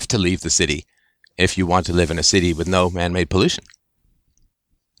you have to leave the city if you want to live in a city with no man-made pollution.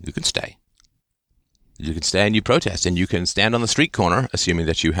 You can stay. You can stay and you protest, and you can stand on the street corner, assuming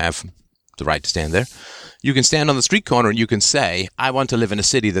that you have the right to stand there. You can stand on the street corner and you can say, I want to live in a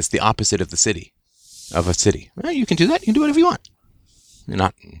city that's the opposite of a city. Well, you can do that. You can do whatever you want.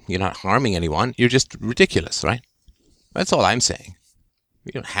 You're not harming anyone. You're just ridiculous, right? That's all I'm saying.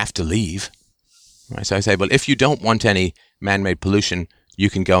 You don't have to leave. Right? So I say, well, if you don't want any man-made pollution, you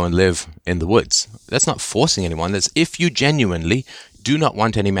can go and live in the woods. That's not forcing anyone. That's if you genuinely do not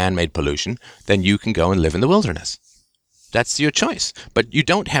want any man-made pollution, then you can go and live in the wilderness. That's your choice. But you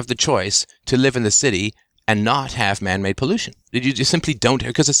don't have the choice to live in the city and not have man-made pollution. You just simply don't,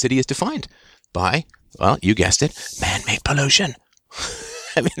 because a city is defined by, well, you guessed it, man-made pollution.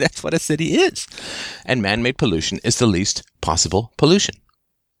 I mean, that's what a city is. And man-made pollution is the least possible pollution.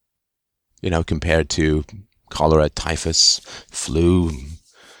 Compared to cholera, typhus, flu,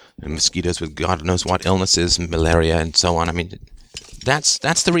 and mosquitoes with God knows what illnesses, malaria, and so on. I mean, that's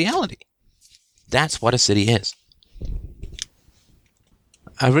the reality. That's what a city is.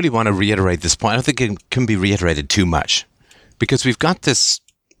 I really want to reiterate this point. I don't think it can be reiterated too much, because we've got this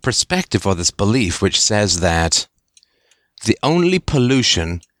perspective or this belief which says that the only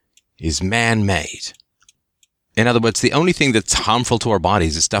pollution is man-made. In other words, the only thing that's harmful to our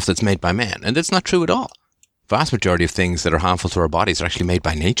bodies is stuff that's made by man. And that's not true at all. Vast majority of things that are harmful to our bodies are actually made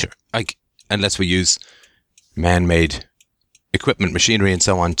by nature. Unless we use man-made equipment, machinery, and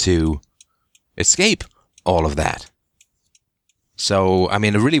so on to escape all of that. So, I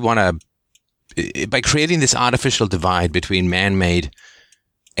mean, I really want to, by creating this artificial divide between man-made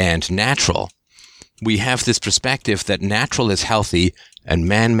and natural, we have this perspective that natural is healthy and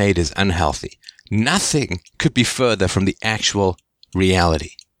man-made is unhealthy. Nothing could be further from the actual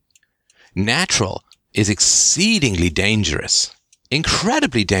reality. Natural is exceedingly dangerous,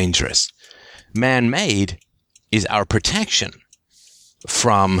 incredibly dangerous. Man-made is our protection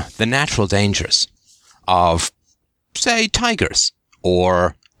from the natural dangers of, say, tigers,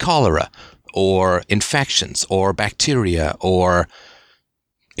 or cholera, or infections, or bacteria, or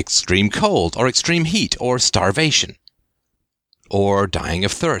extreme cold, or extreme heat, or starvation, or dying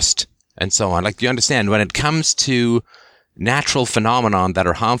of thirst, and so on. You understand, when it comes to natural phenomenon that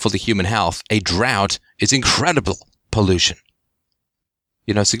are harmful to human health, a drought is incredible pollution.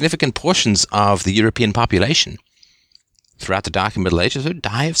 Significant portions of the European population throughout the Dark and Middle Ages would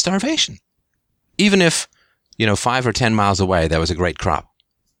die of starvation. Even if, 5 or 10 miles away there was a great crop.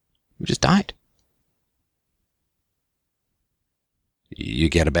 We just died. You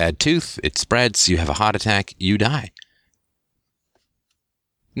get a bad tooth, it spreads, you have a heart attack, you die.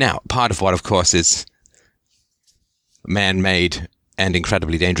 Now, part of what, of course, is man-made and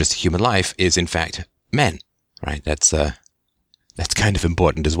incredibly dangerous to human life is, in fact, men, right? That's kind of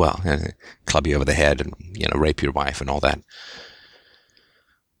important as well. Club you over the head and, rape your wife and all that.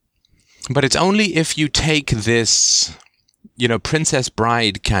 But it's only if you take this, Princess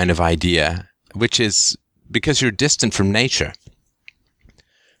Bride kind of idea, which is because you're distant from nature,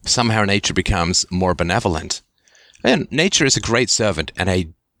 somehow nature becomes more benevolent. And nature is a great servant and a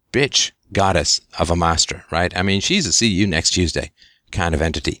bitch goddess of a master, right? I mean, she's a see you next Tuesday kind of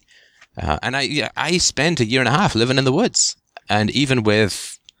entity. And I spent a year and a half living in the woods. And even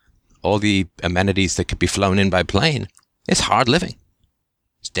with all the amenities that could be flown in by plane, it's hard living.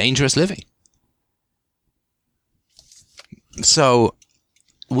 It's dangerous living. So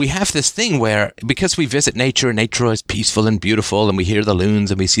we have this thing where, because we visit nature is peaceful and beautiful, and we hear the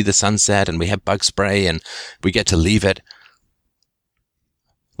loons and we see the sunset and we have bug spray and we get to leave it.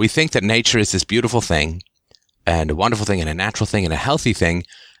 We think that nature is this beautiful thing and a wonderful thing and a natural thing and a healthy thing,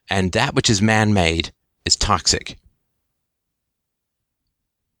 and that which is man-made is toxic.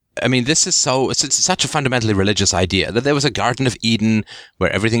 I mean, this is it's such a fundamentally religious idea that there was a Garden of Eden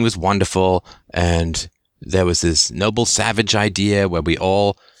where everything was wonderful, and there was this noble savage idea where we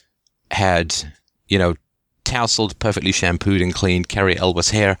all had, tousled, perfectly shampooed and cleaned Carrie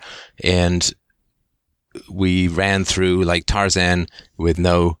Elwes hair, and we ran through like Tarzan with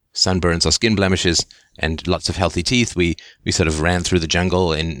no sunburns or skin blemishes and lots of healthy teeth. We sort of ran through the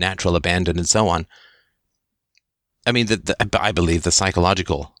jungle in natural abandon and so on. I mean, I believe the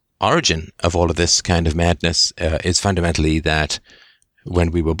psychological origin of all of this kind of madness is fundamentally that when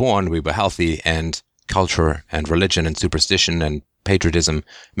we were born, we were healthy, and culture and religion and superstition and patriotism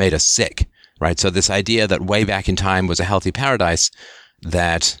made us sick, right? So this idea that way back in time was a healthy paradise,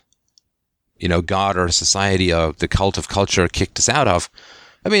 that, God or society or the cult of culture kicked us out of,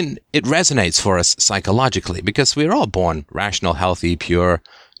 I mean, it resonates for us psychologically because we're all born rational, healthy, pure,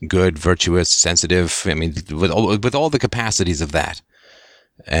 good, virtuous, sensitive. I mean, with all the capacities of that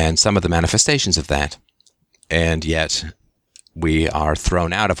and some of the manifestations of that. And yet we are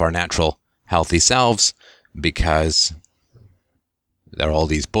thrown out of our natural, healthy selves because there are all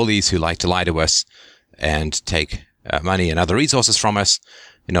these bullies who like to lie to us and take money and other resources from us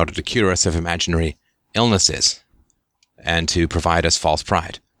in order to cure us of imaginary illnesses and to provide us false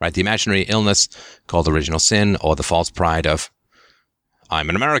pride, right? The imaginary illness called original sin, or the false pride of I'm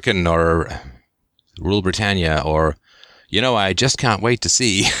an American, or rule Britannia, or, I just can't wait to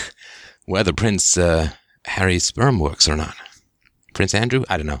see whether Prince Harry's sperm works or not. Prince Andrew?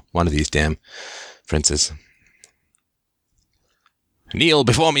 I don't know. One of these damn princes. Kneel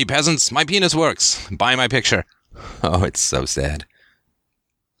before me, peasants. My penis works. Buy my picture. Oh, it's so sad.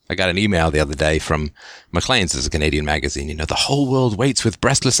 I got an email the other day from Maclean's, as a Canadian magazine. The whole world waits with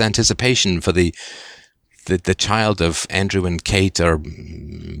breathless anticipation for the child of Andrew and Kate, or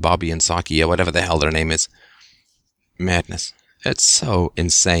Bobby and Saki, or whatever the hell their name is. Madness. It's so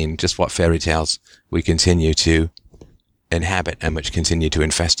insane just what fairy tales we continue to inhabit and which continue to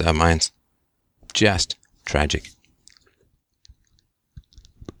infest our minds. Just tragic.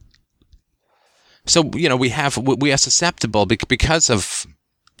 So, we are susceptible because of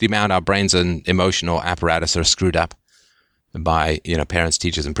the amount our brains and emotional apparatus are screwed up by, parents,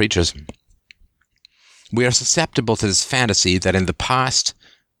 teachers, and preachers. We are susceptible to this fantasy that in the past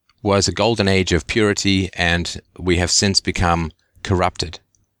was a golden age of purity and we have since become corrupted.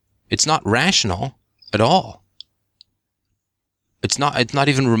 It's not rational at all.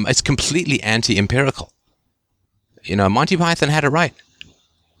 It's completely anti-empirical. Monty Python had it right.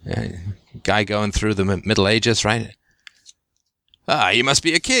 Guy going through the Middle Ages, right? He must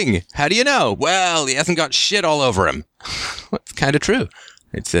be a king. How do you know? Well, he hasn't got shit all over him. It's kind of true.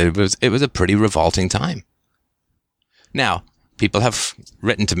 It was a pretty revolting time. Now, people have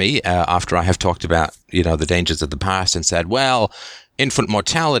written to me after I have talked about, the dangers of the past and said, well, infant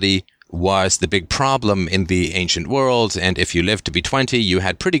mortality was the big problem in the ancient world, and if you lived to be 20, you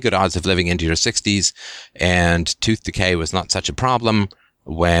had pretty good odds of living into your 60s, and tooth decay was not such a problem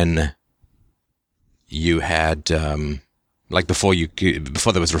when you had, before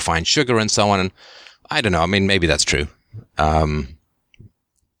there was refined sugar and so on. And I don't know, I mean, maybe that's true.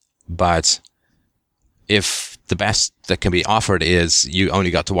 But if the best that can be offered is you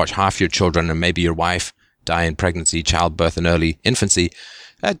only got to watch half your children and maybe your wife die in pregnancy, childbirth, and early infancy,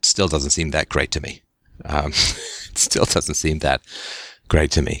 that still doesn't seem that great to me. It still doesn't seem that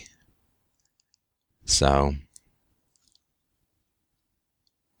great to me. So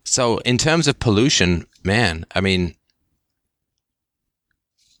in terms of pollution, man, I mean,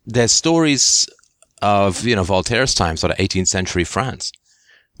 there's stories of, Voltaire's time, sort of 18th century France,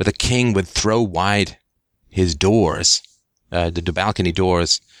 where the king would throw wide his doors, the balcony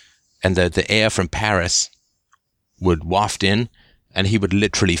doors, and the air from Paris would waft in, and he would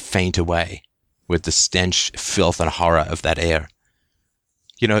literally faint away with the stench, filth, and horror of that air.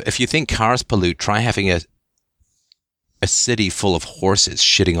 If you think cars pollute, try having a city full of horses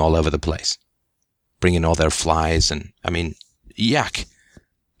shitting all over the place, bringing all their flies, and, I mean, yuck.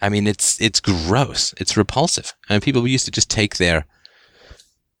 I mean, it's gross. It's repulsive. And people used to just take their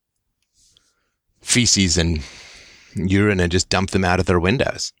feces and urine and just dump them out of their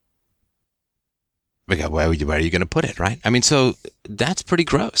windows. Where are you going to put it, right? I mean, so that's pretty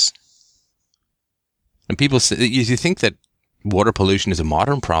gross. And people say, you think that water pollution is a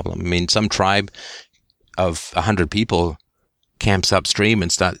modern problem. I mean, some tribe of 100 people camps upstream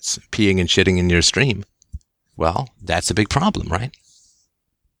and starts peeing and shitting in your stream. Well, that's a big problem, right?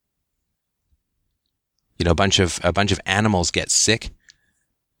 A bunch of animals get sick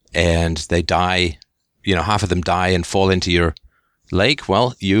and they die, half of them die and fall into your lake.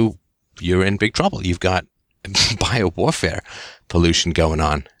 Well, you're in big trouble. You've got biowarfare pollution going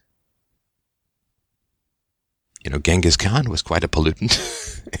on. Genghis Khan was quite a pollutant,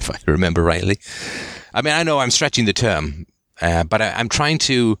 if I remember rightly. I mean, I know I'm stretching the term, but I'm trying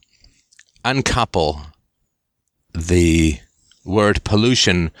to uncouple the word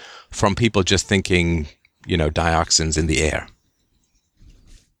pollution from people just thinking, dioxins in the air,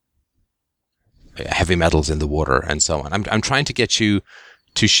 heavy metals in the water, and so on. I'm trying to get you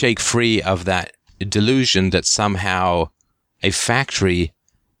to shake free of that delusion that somehow a factory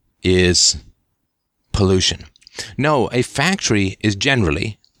is pollution. No, a factory is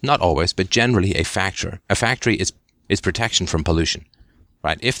generally, not always, but generally a factor. A factory is protection from pollution,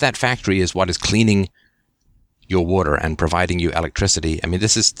 right? If that factory is what is cleaning your water and providing you electricity, I mean,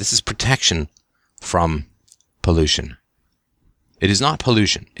 this is protection from pollution. It is not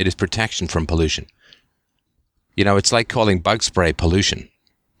pollution. It is protection from pollution. It's like calling bug spray pollution.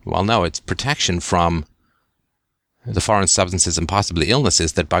 Well, no, it's protection from the foreign substances and possibly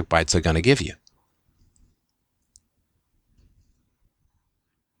illnesses that bug bites are going to give you.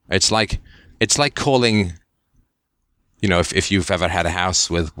 It's like calling, if you've ever had a house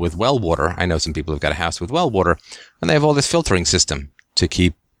with well water. I know some people have got a house with well water, and they have all this filtering system to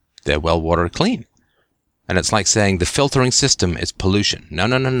keep their well water clean. And it's like saying the filtering system is pollution. No.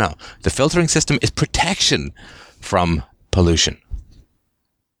 The filtering system is protection from pollution.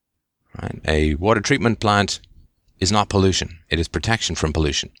 Right? A water treatment plant is not pollution. It is protection from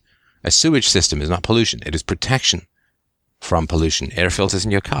pollution. A sewage system is not pollution. It is protection from pollution. Air filters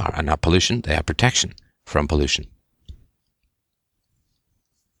in your car are not pollution. They are protection from pollution.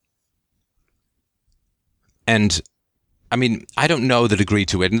 And I mean, I don't know the degree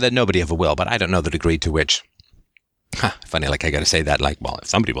to it, and that nobody ever will, but I don't know the degree to which, funny, like I got to say that, like, well, if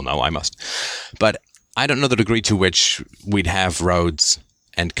somebody will know, I must. But I don't know the degree to which we'd have roads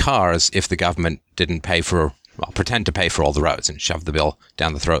and cars if the government didn't pretend to pay for all the roads and shove the bill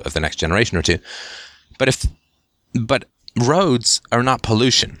down the throat of the next generation or two. But roads are not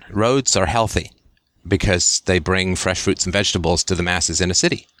pollution. Roads are healthy because they bring fresh fruits and vegetables to the masses in a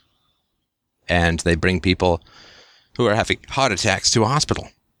city. And they bring people who are having heart attacks to a hospital.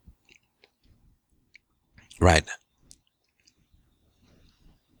 Right.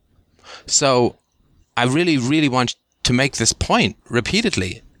 So I really, really want to make this point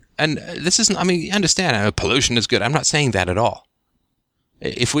repeatedly. And this isn't, I mean, you understand, pollution is good. I'm not saying that at all.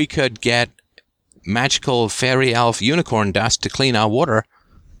 If we could get magical fairy elf unicorn dust to clean our water,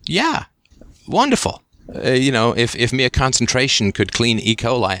 yeah, wonderful. If mere concentration could clean E.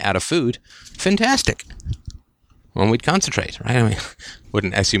 coli out of food, fantastic. Well, we'd concentrate, right? I mean,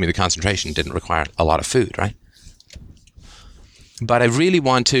 wouldn't assuming the concentration didn't require a lot of food, right? But I really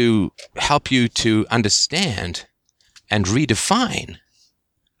want to help you to understand and redefine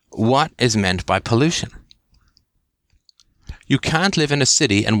what is meant by pollution. You can't live in a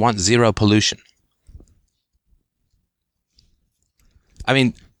city and want zero pollution. I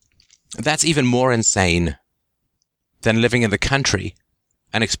mean, that's even more insane than living in the country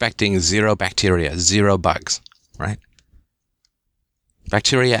and expecting zero bacteria, zero bugs, right?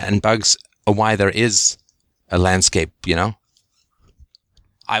 Bacteria and bugs are why there is a landscape,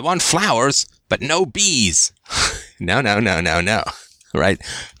 I want flowers, but no bees. No, right?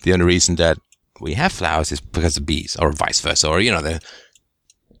 The only reason that we have flowers is because of bees, or vice versa, or, they're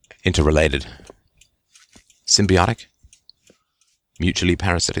interrelated. Symbiotic? Mutually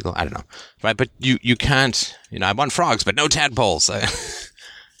parasitical? I don't know. Right? But you can't, I want frogs, but no tadpoles.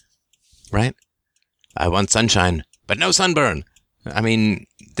 Right? I want sunshine, but no sunburn. I mean,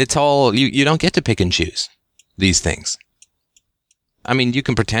 it's all, you don't get to pick and choose these things. I mean, you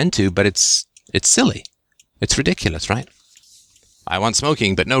can pretend to, but it's silly. It's ridiculous, right? I want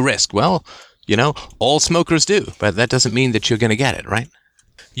smoking, but no risk. Well, all smokers do, but that doesn't mean that you're going to get it, right?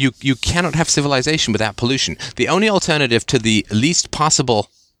 You cannot have civilization without pollution. The only alternative to the least possible,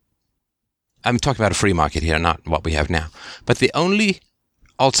 I'm talking about a free market here, not what we have now, but the only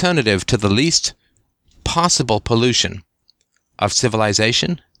alternative to the least possible pollution of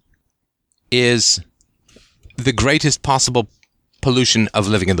civilization is the greatest possible pollution of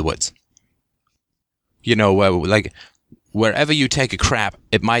living in the woods. Wherever you take a crap,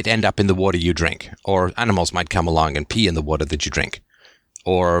 it might end up in the water you drink, or animals might come along and pee in the water that you drink,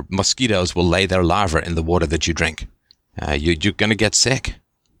 or mosquitoes will lay their larvae in the water that you drink. You're going to get sick.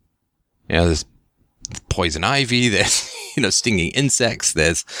 There's poison ivy, there's, stinging insects,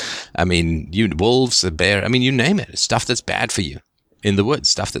 there's, wolves, a bear, you name it. Stuff that's bad for you in the woods,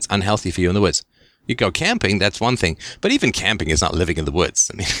 stuff that's unhealthy for you in the woods. You go camping, that's one thing. But even camping is not living in the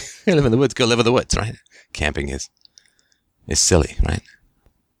woods. You live in the woods, go live in the woods, right? Camping is silly, right?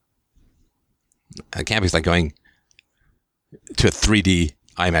 Camping is like going to a 3D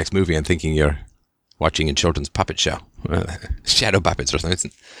IMAX movie and thinking you're watching a children's puppet show. Shadow puppets or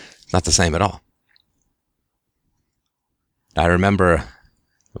something. It's not the same at all. I remember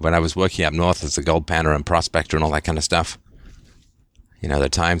when I was working up north as a gold panner and prospector and all that kind of stuff, the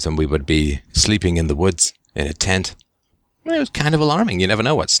times when we would be sleeping in the woods in a tent. It was kind of alarming. You never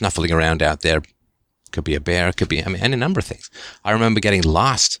know what's snuffling around out there. Could be a bear, could be, any number of things. I remember getting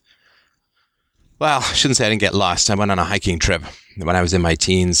lost. Well, I shouldn't say I didn't get lost. I went on a hiking trip when I was in my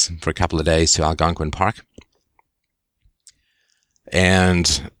teens for a couple of days to Algonquin Park.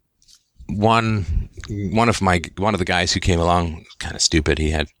 And one of the guys who came along, kind of stupid,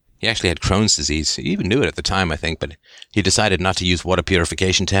 he actually had Crohn's disease. He even knew it at the time, I think, but he decided not to use water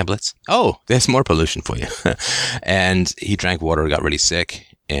purification tablets. Oh, there's more pollution for you. And he drank water, got really sick.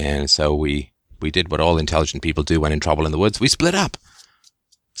 And so we did what all intelligent people do when in trouble in the woods. We split up.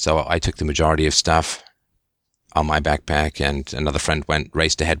 So I took the majority of stuff on my backpack, and another friend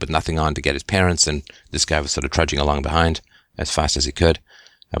raced ahead with nothing on to get his parents, and this guy was sort of trudging along behind as fast as he could,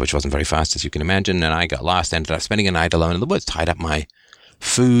 which wasn't very fast, as you can imagine. And I got lost, ended up spending a night alone in the woods, tied up my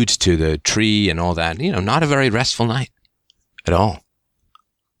food to the tree and all that. Not a very restful night at all.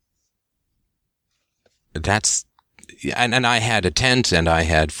 And I had a tent and I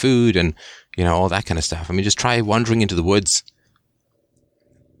had food and, all that kind of stuff. I mean, just try wandering into the woods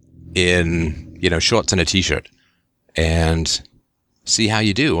in, shorts and a t-shirt and see how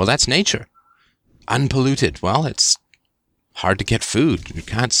you do. Well, that's nature. Unpolluted. Well, it's hard to get food. You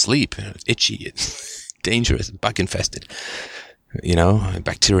can't sleep. It's itchy. It's dangerous. Bug infested.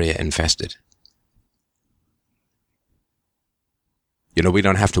 Bacteria infested. We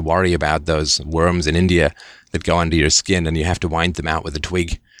don't have to worry about those worms in India that go under your skin and you have to wind them out with a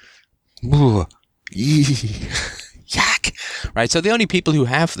twig. Ooh, yuck. Right? So the only people who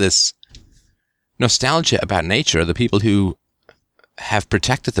have this nostalgia about nature are the people who have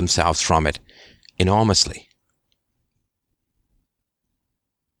protected themselves from it enormously.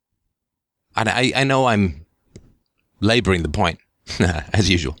 And I know I'm laboring the point, as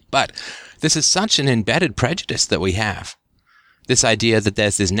usual, but this is such an embedded prejudice that we have. This idea that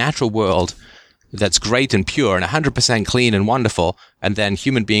there's this natural world that's great and pure and 100% clean and wonderful, and then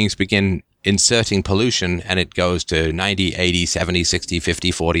human beings begin inserting pollution and it goes to 90, 80, 70, 60,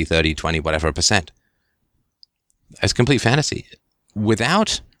 50, 40, 30, 20, whatever percent. It's complete fantasy.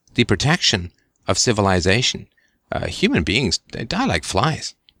 Without the protection of civilization, human beings, they die like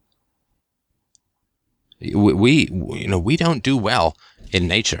flies. We don't do well in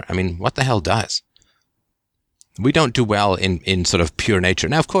nature. I mean, what the hell does? We don't do well in sort of pure nature.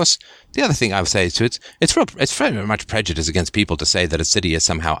 Now, of course, the other thing I would say is it's very much prejudice against people to say that a city is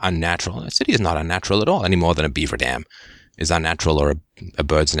somehow unnatural. A city is not unnatural at all, any more than a beaver dam is unnatural or a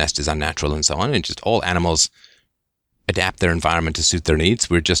bird's nest is unnatural and so on. And just all animals adapt their environment to suit their needs.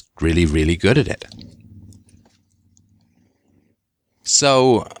 We're just really, really good at it.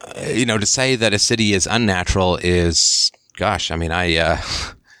 So, to say that a city is unnatural is, gosh, I mean,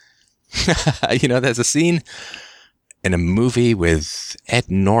 there's a scene in a movie with Ed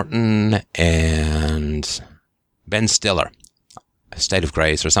Norton and Ben Stiller, A State of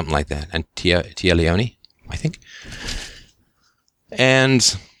Grace or something like that, and Tia Leone, I think.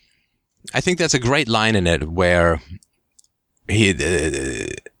 And I think that's a great line in it where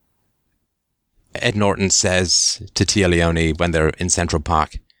Ed Norton says to Tia Leone when they're in Central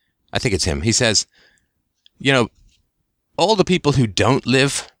Park, I think it's him, he says, all the people who don't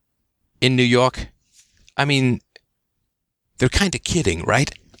live in New York, I mean, they're kind of kidding,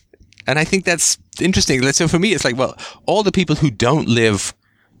 right? And I think that's interesting. So for me, it's like, well, all the people who don't live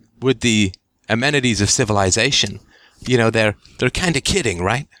with the amenities of civilization, they're kind of kidding,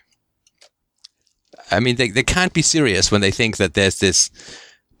 right? I mean, they can't be serious when they think that there's this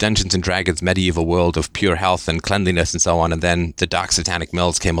Dungeons and Dragons medieval world of pure health and cleanliness and so on, and then the dark satanic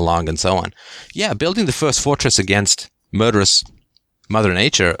mills came along and so on. Yeah, building the first fortress against murderous Mother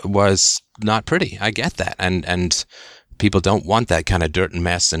Nature was not pretty. I get that. And people don't want that kind of dirt and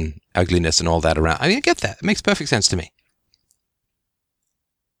mess and ugliness and all that around. I mean, I get that. It makes perfect sense to me.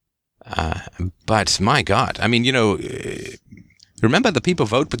 But my God, I mean, remember the people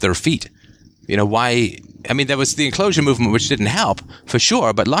vote with their feet. Why? I mean, there was the enclosure movement, which didn't help for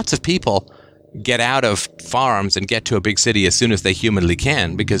sure, but lots of people get out of farms and get to a big city as soon as they humanly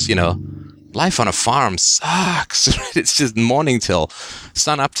can because, life on a farm sucks. It's just morning till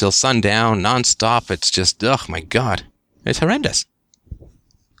sun up till sundown, nonstop. It's just, oh my God, it's horrendous.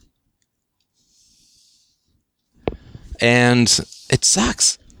 And it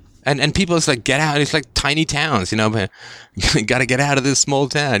sucks. And people, it's like, get out. It's like tiny towns, but got to get out of this small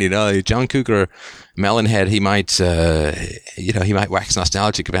town, John Cougar, Melonhead, he might, he might wax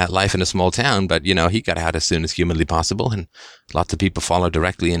nostalgic about life in a small town, but, he got out as soon as humanly possible, and lots of people follow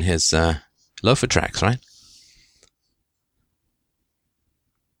directly in his loafer tracks, right?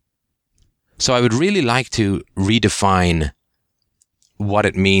 So I would really like to redefine what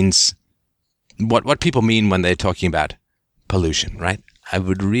it means, what people mean when they're talking about pollution, right? I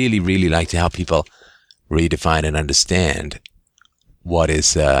would really, really like to help people redefine and understand what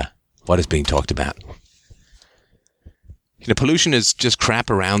is being talked about. Pollution is just crap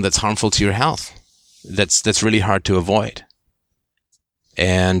around that's harmful to your health. That's really hard to avoid.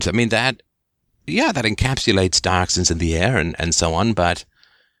 And I mean that encapsulates dioxins in the air and so on, but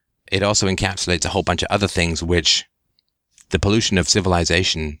it also encapsulates a whole bunch of other things which the pollution of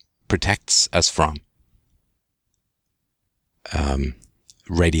civilization protects us from.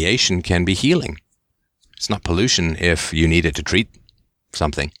 Radiation can be healing. It's not pollution if you need it to treat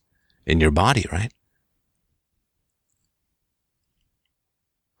something in your body, right?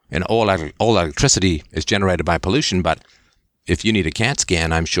 And all electricity is generated by pollution, but if you need a CAT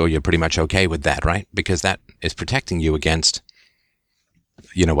scan, I'm sure you're pretty much okay with that, right? Because that is protecting you against,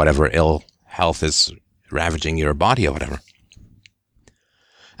 whatever ill health is ravaging your body or whatever.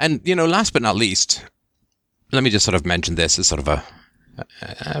 And, last but not least, let me just sort of mention this as sort of a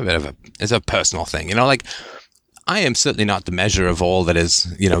bit of it's a personal thing. I am certainly not the measure of all that is,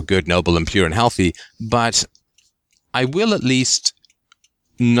 good, noble, and pure and healthy, but I will at least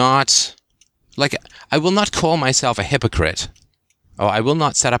I will not call myself a hypocrite, or I will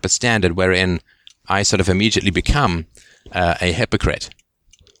not set up a standard wherein I sort of immediately become a hypocrite.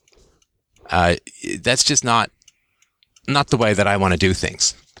 That's just not the way that I want to do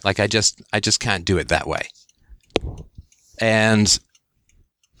things. I just can't do it that way. And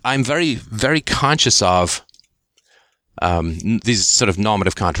I'm very, very conscious of these sort of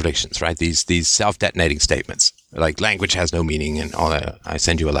normative contradictions, right? These self-detonating statements, like language has no meaning, and all that. I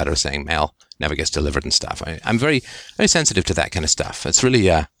send you a letter saying mail never gets delivered and stuff. I'm very, very sensitive to that kind of stuff. It's really,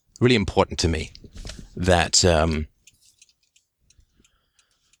 really important to me that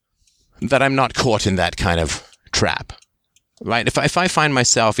that I'm not caught in that kind of trap, right? If I find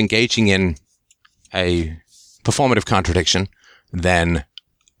myself engaging in a performative contradiction, then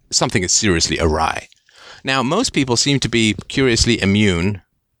something is seriously awry. Now, most people seem to be curiously immune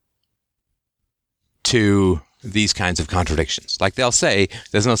to these kinds of contradictions. Like they'll say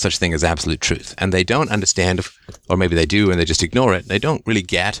there's no such thing as absolute truth, and they don't understand, or maybe they do and they just ignore it. They don't really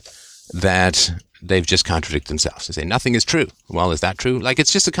get that they've just contradicted themselves. They say nothing is true. Well, is that true?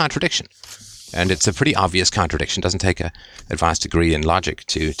 It's just a contradiction. And it's a pretty obvious contradiction. It doesn't take an advanced degree in logic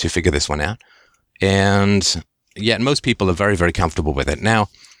to figure this one out. And yet most people are very, very comfortable with it. Now,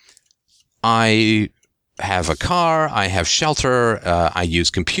 I have a car, I have shelter, I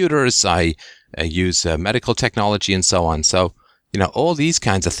use computers, I use medical technology and so on. So, all these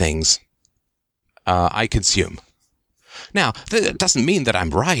kinds of things I consume. Now, that doesn't mean that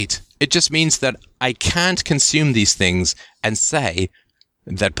I'm right. It just means that I can't consume these things and say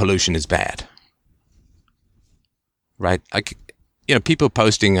that pollution is bad. Right? People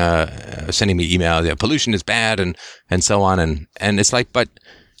posting, sending me emails, pollution is bad and so on. And it's like, but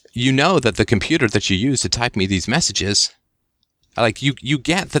that the computer that you use to type me these messages, you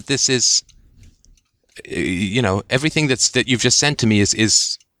get that this is, everything that you've just sent to me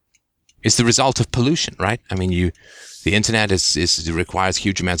is the result of pollution, right? I mean, the internet requires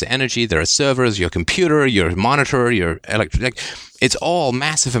huge amounts of energy. There are servers, your computer, your monitor, your it's all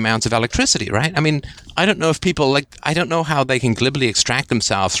massive amounts of electricity, right? I mean, I don't know if people I don't know how they can glibly extract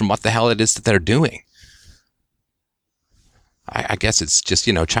themselves from what the hell it is that they're doing. I guess it's just,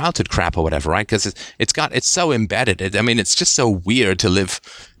 childhood crap or whatever, right? Because it's so embedded. It's just so weird to live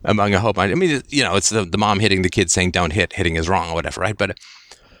among a whole bunch. It's the mom hitting the kid saying, don't hitting is wrong or whatever, right? But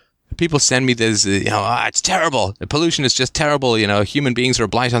people send me this, it's terrible. The pollution is just terrible. Human beings are a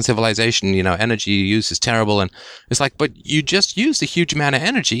blight on civilization. Energy use is terrible. And it's like, but you just used a huge amount of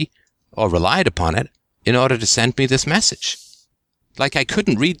energy or relied upon it in order to send me this message. I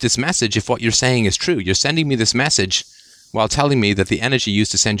couldn't read this message if what you're saying is true. You're sending me this message while telling me that the energy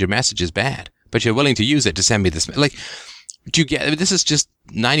used to send your message is bad, but you're willing to use it to send me this. Do you get, this is just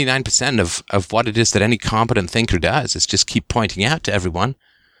 99% of what it is that any competent thinker does, is just keep pointing out to everyone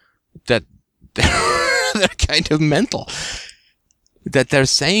that they're kind of mental, that they're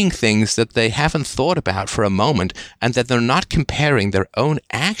saying things that they haven't thought about for a moment, and that they're not comparing their own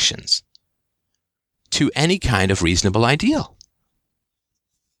actions to any kind of reasonable ideal.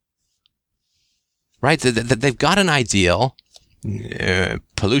 Right? They've got an ideal,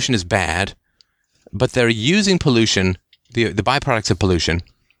 pollution is bad, but they're using pollution, the byproducts of pollution,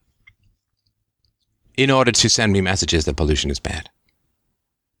 in order to send me messages that pollution is bad.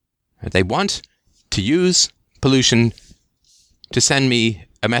 They want to use pollution to send me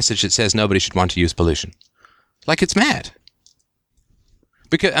a message that says nobody should want to use pollution. Like, it's mad.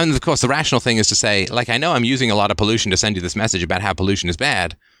 Because, and of course, the rational thing is to say, like, I know I'm using a lot of pollution to send you this message about how pollution is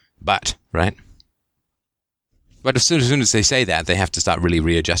bad, but, right? But as soon as they say that, they have to start really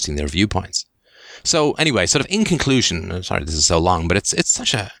readjusting their viewpoints. So anyway, sort of in conclusion, I'm sorry this is so long, but it's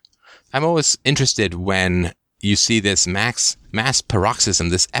such a... I'm always interested when you see this mass paroxysm,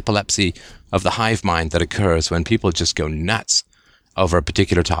 this epilepsy of the hive mind that occurs when people just go nuts over a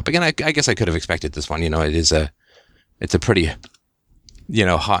particular topic. And I guess I could have expected this one. It's a pretty,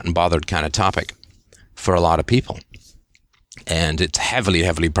 hot and bothered kind of topic for a lot of people. And it's heavily,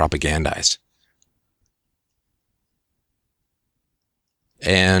 heavily propagandized.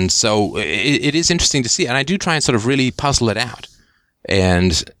 And so it is interesting to see. And I do try and sort of really puzzle it out.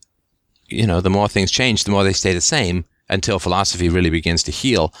 And, the more things change, the more they stay the same until philosophy really begins to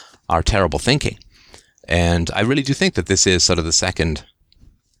heal our terrible thinking. And I really do think that this is sort of the second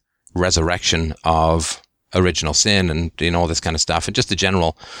resurrection of original sin and all this kind of stuff, and just a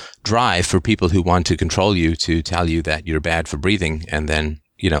general drive for people who want to control you to tell you that you're bad for breathing and then,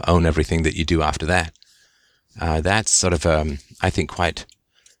 own everything that you do after that. That's sort of, I think, quite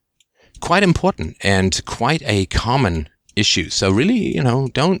important and quite a common issue. So really,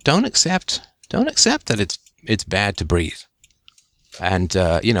 don't accept that it's bad to breathe. And,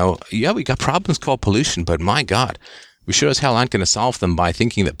 we got problems called pollution, but my God, we sure as hell aren't going to solve them by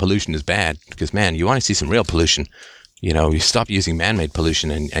thinking that pollution is bad. Because, man, you want to see some real pollution, you stop using man-made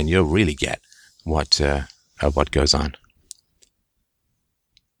pollution and you'll really get what goes on.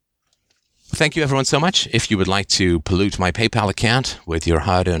 Thank you, everyone, so much. If you would like to pollute my PayPal account with your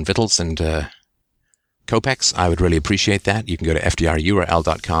hard-earned vittles and Copex, I would really appreciate that. You can go to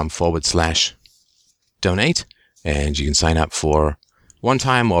fdrurl.com/donate, and you can sign up for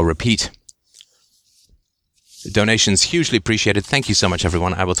one-time or repeat donations. Hugely appreciated. Thank you so much,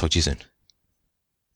 everyone. I will talk to you soon.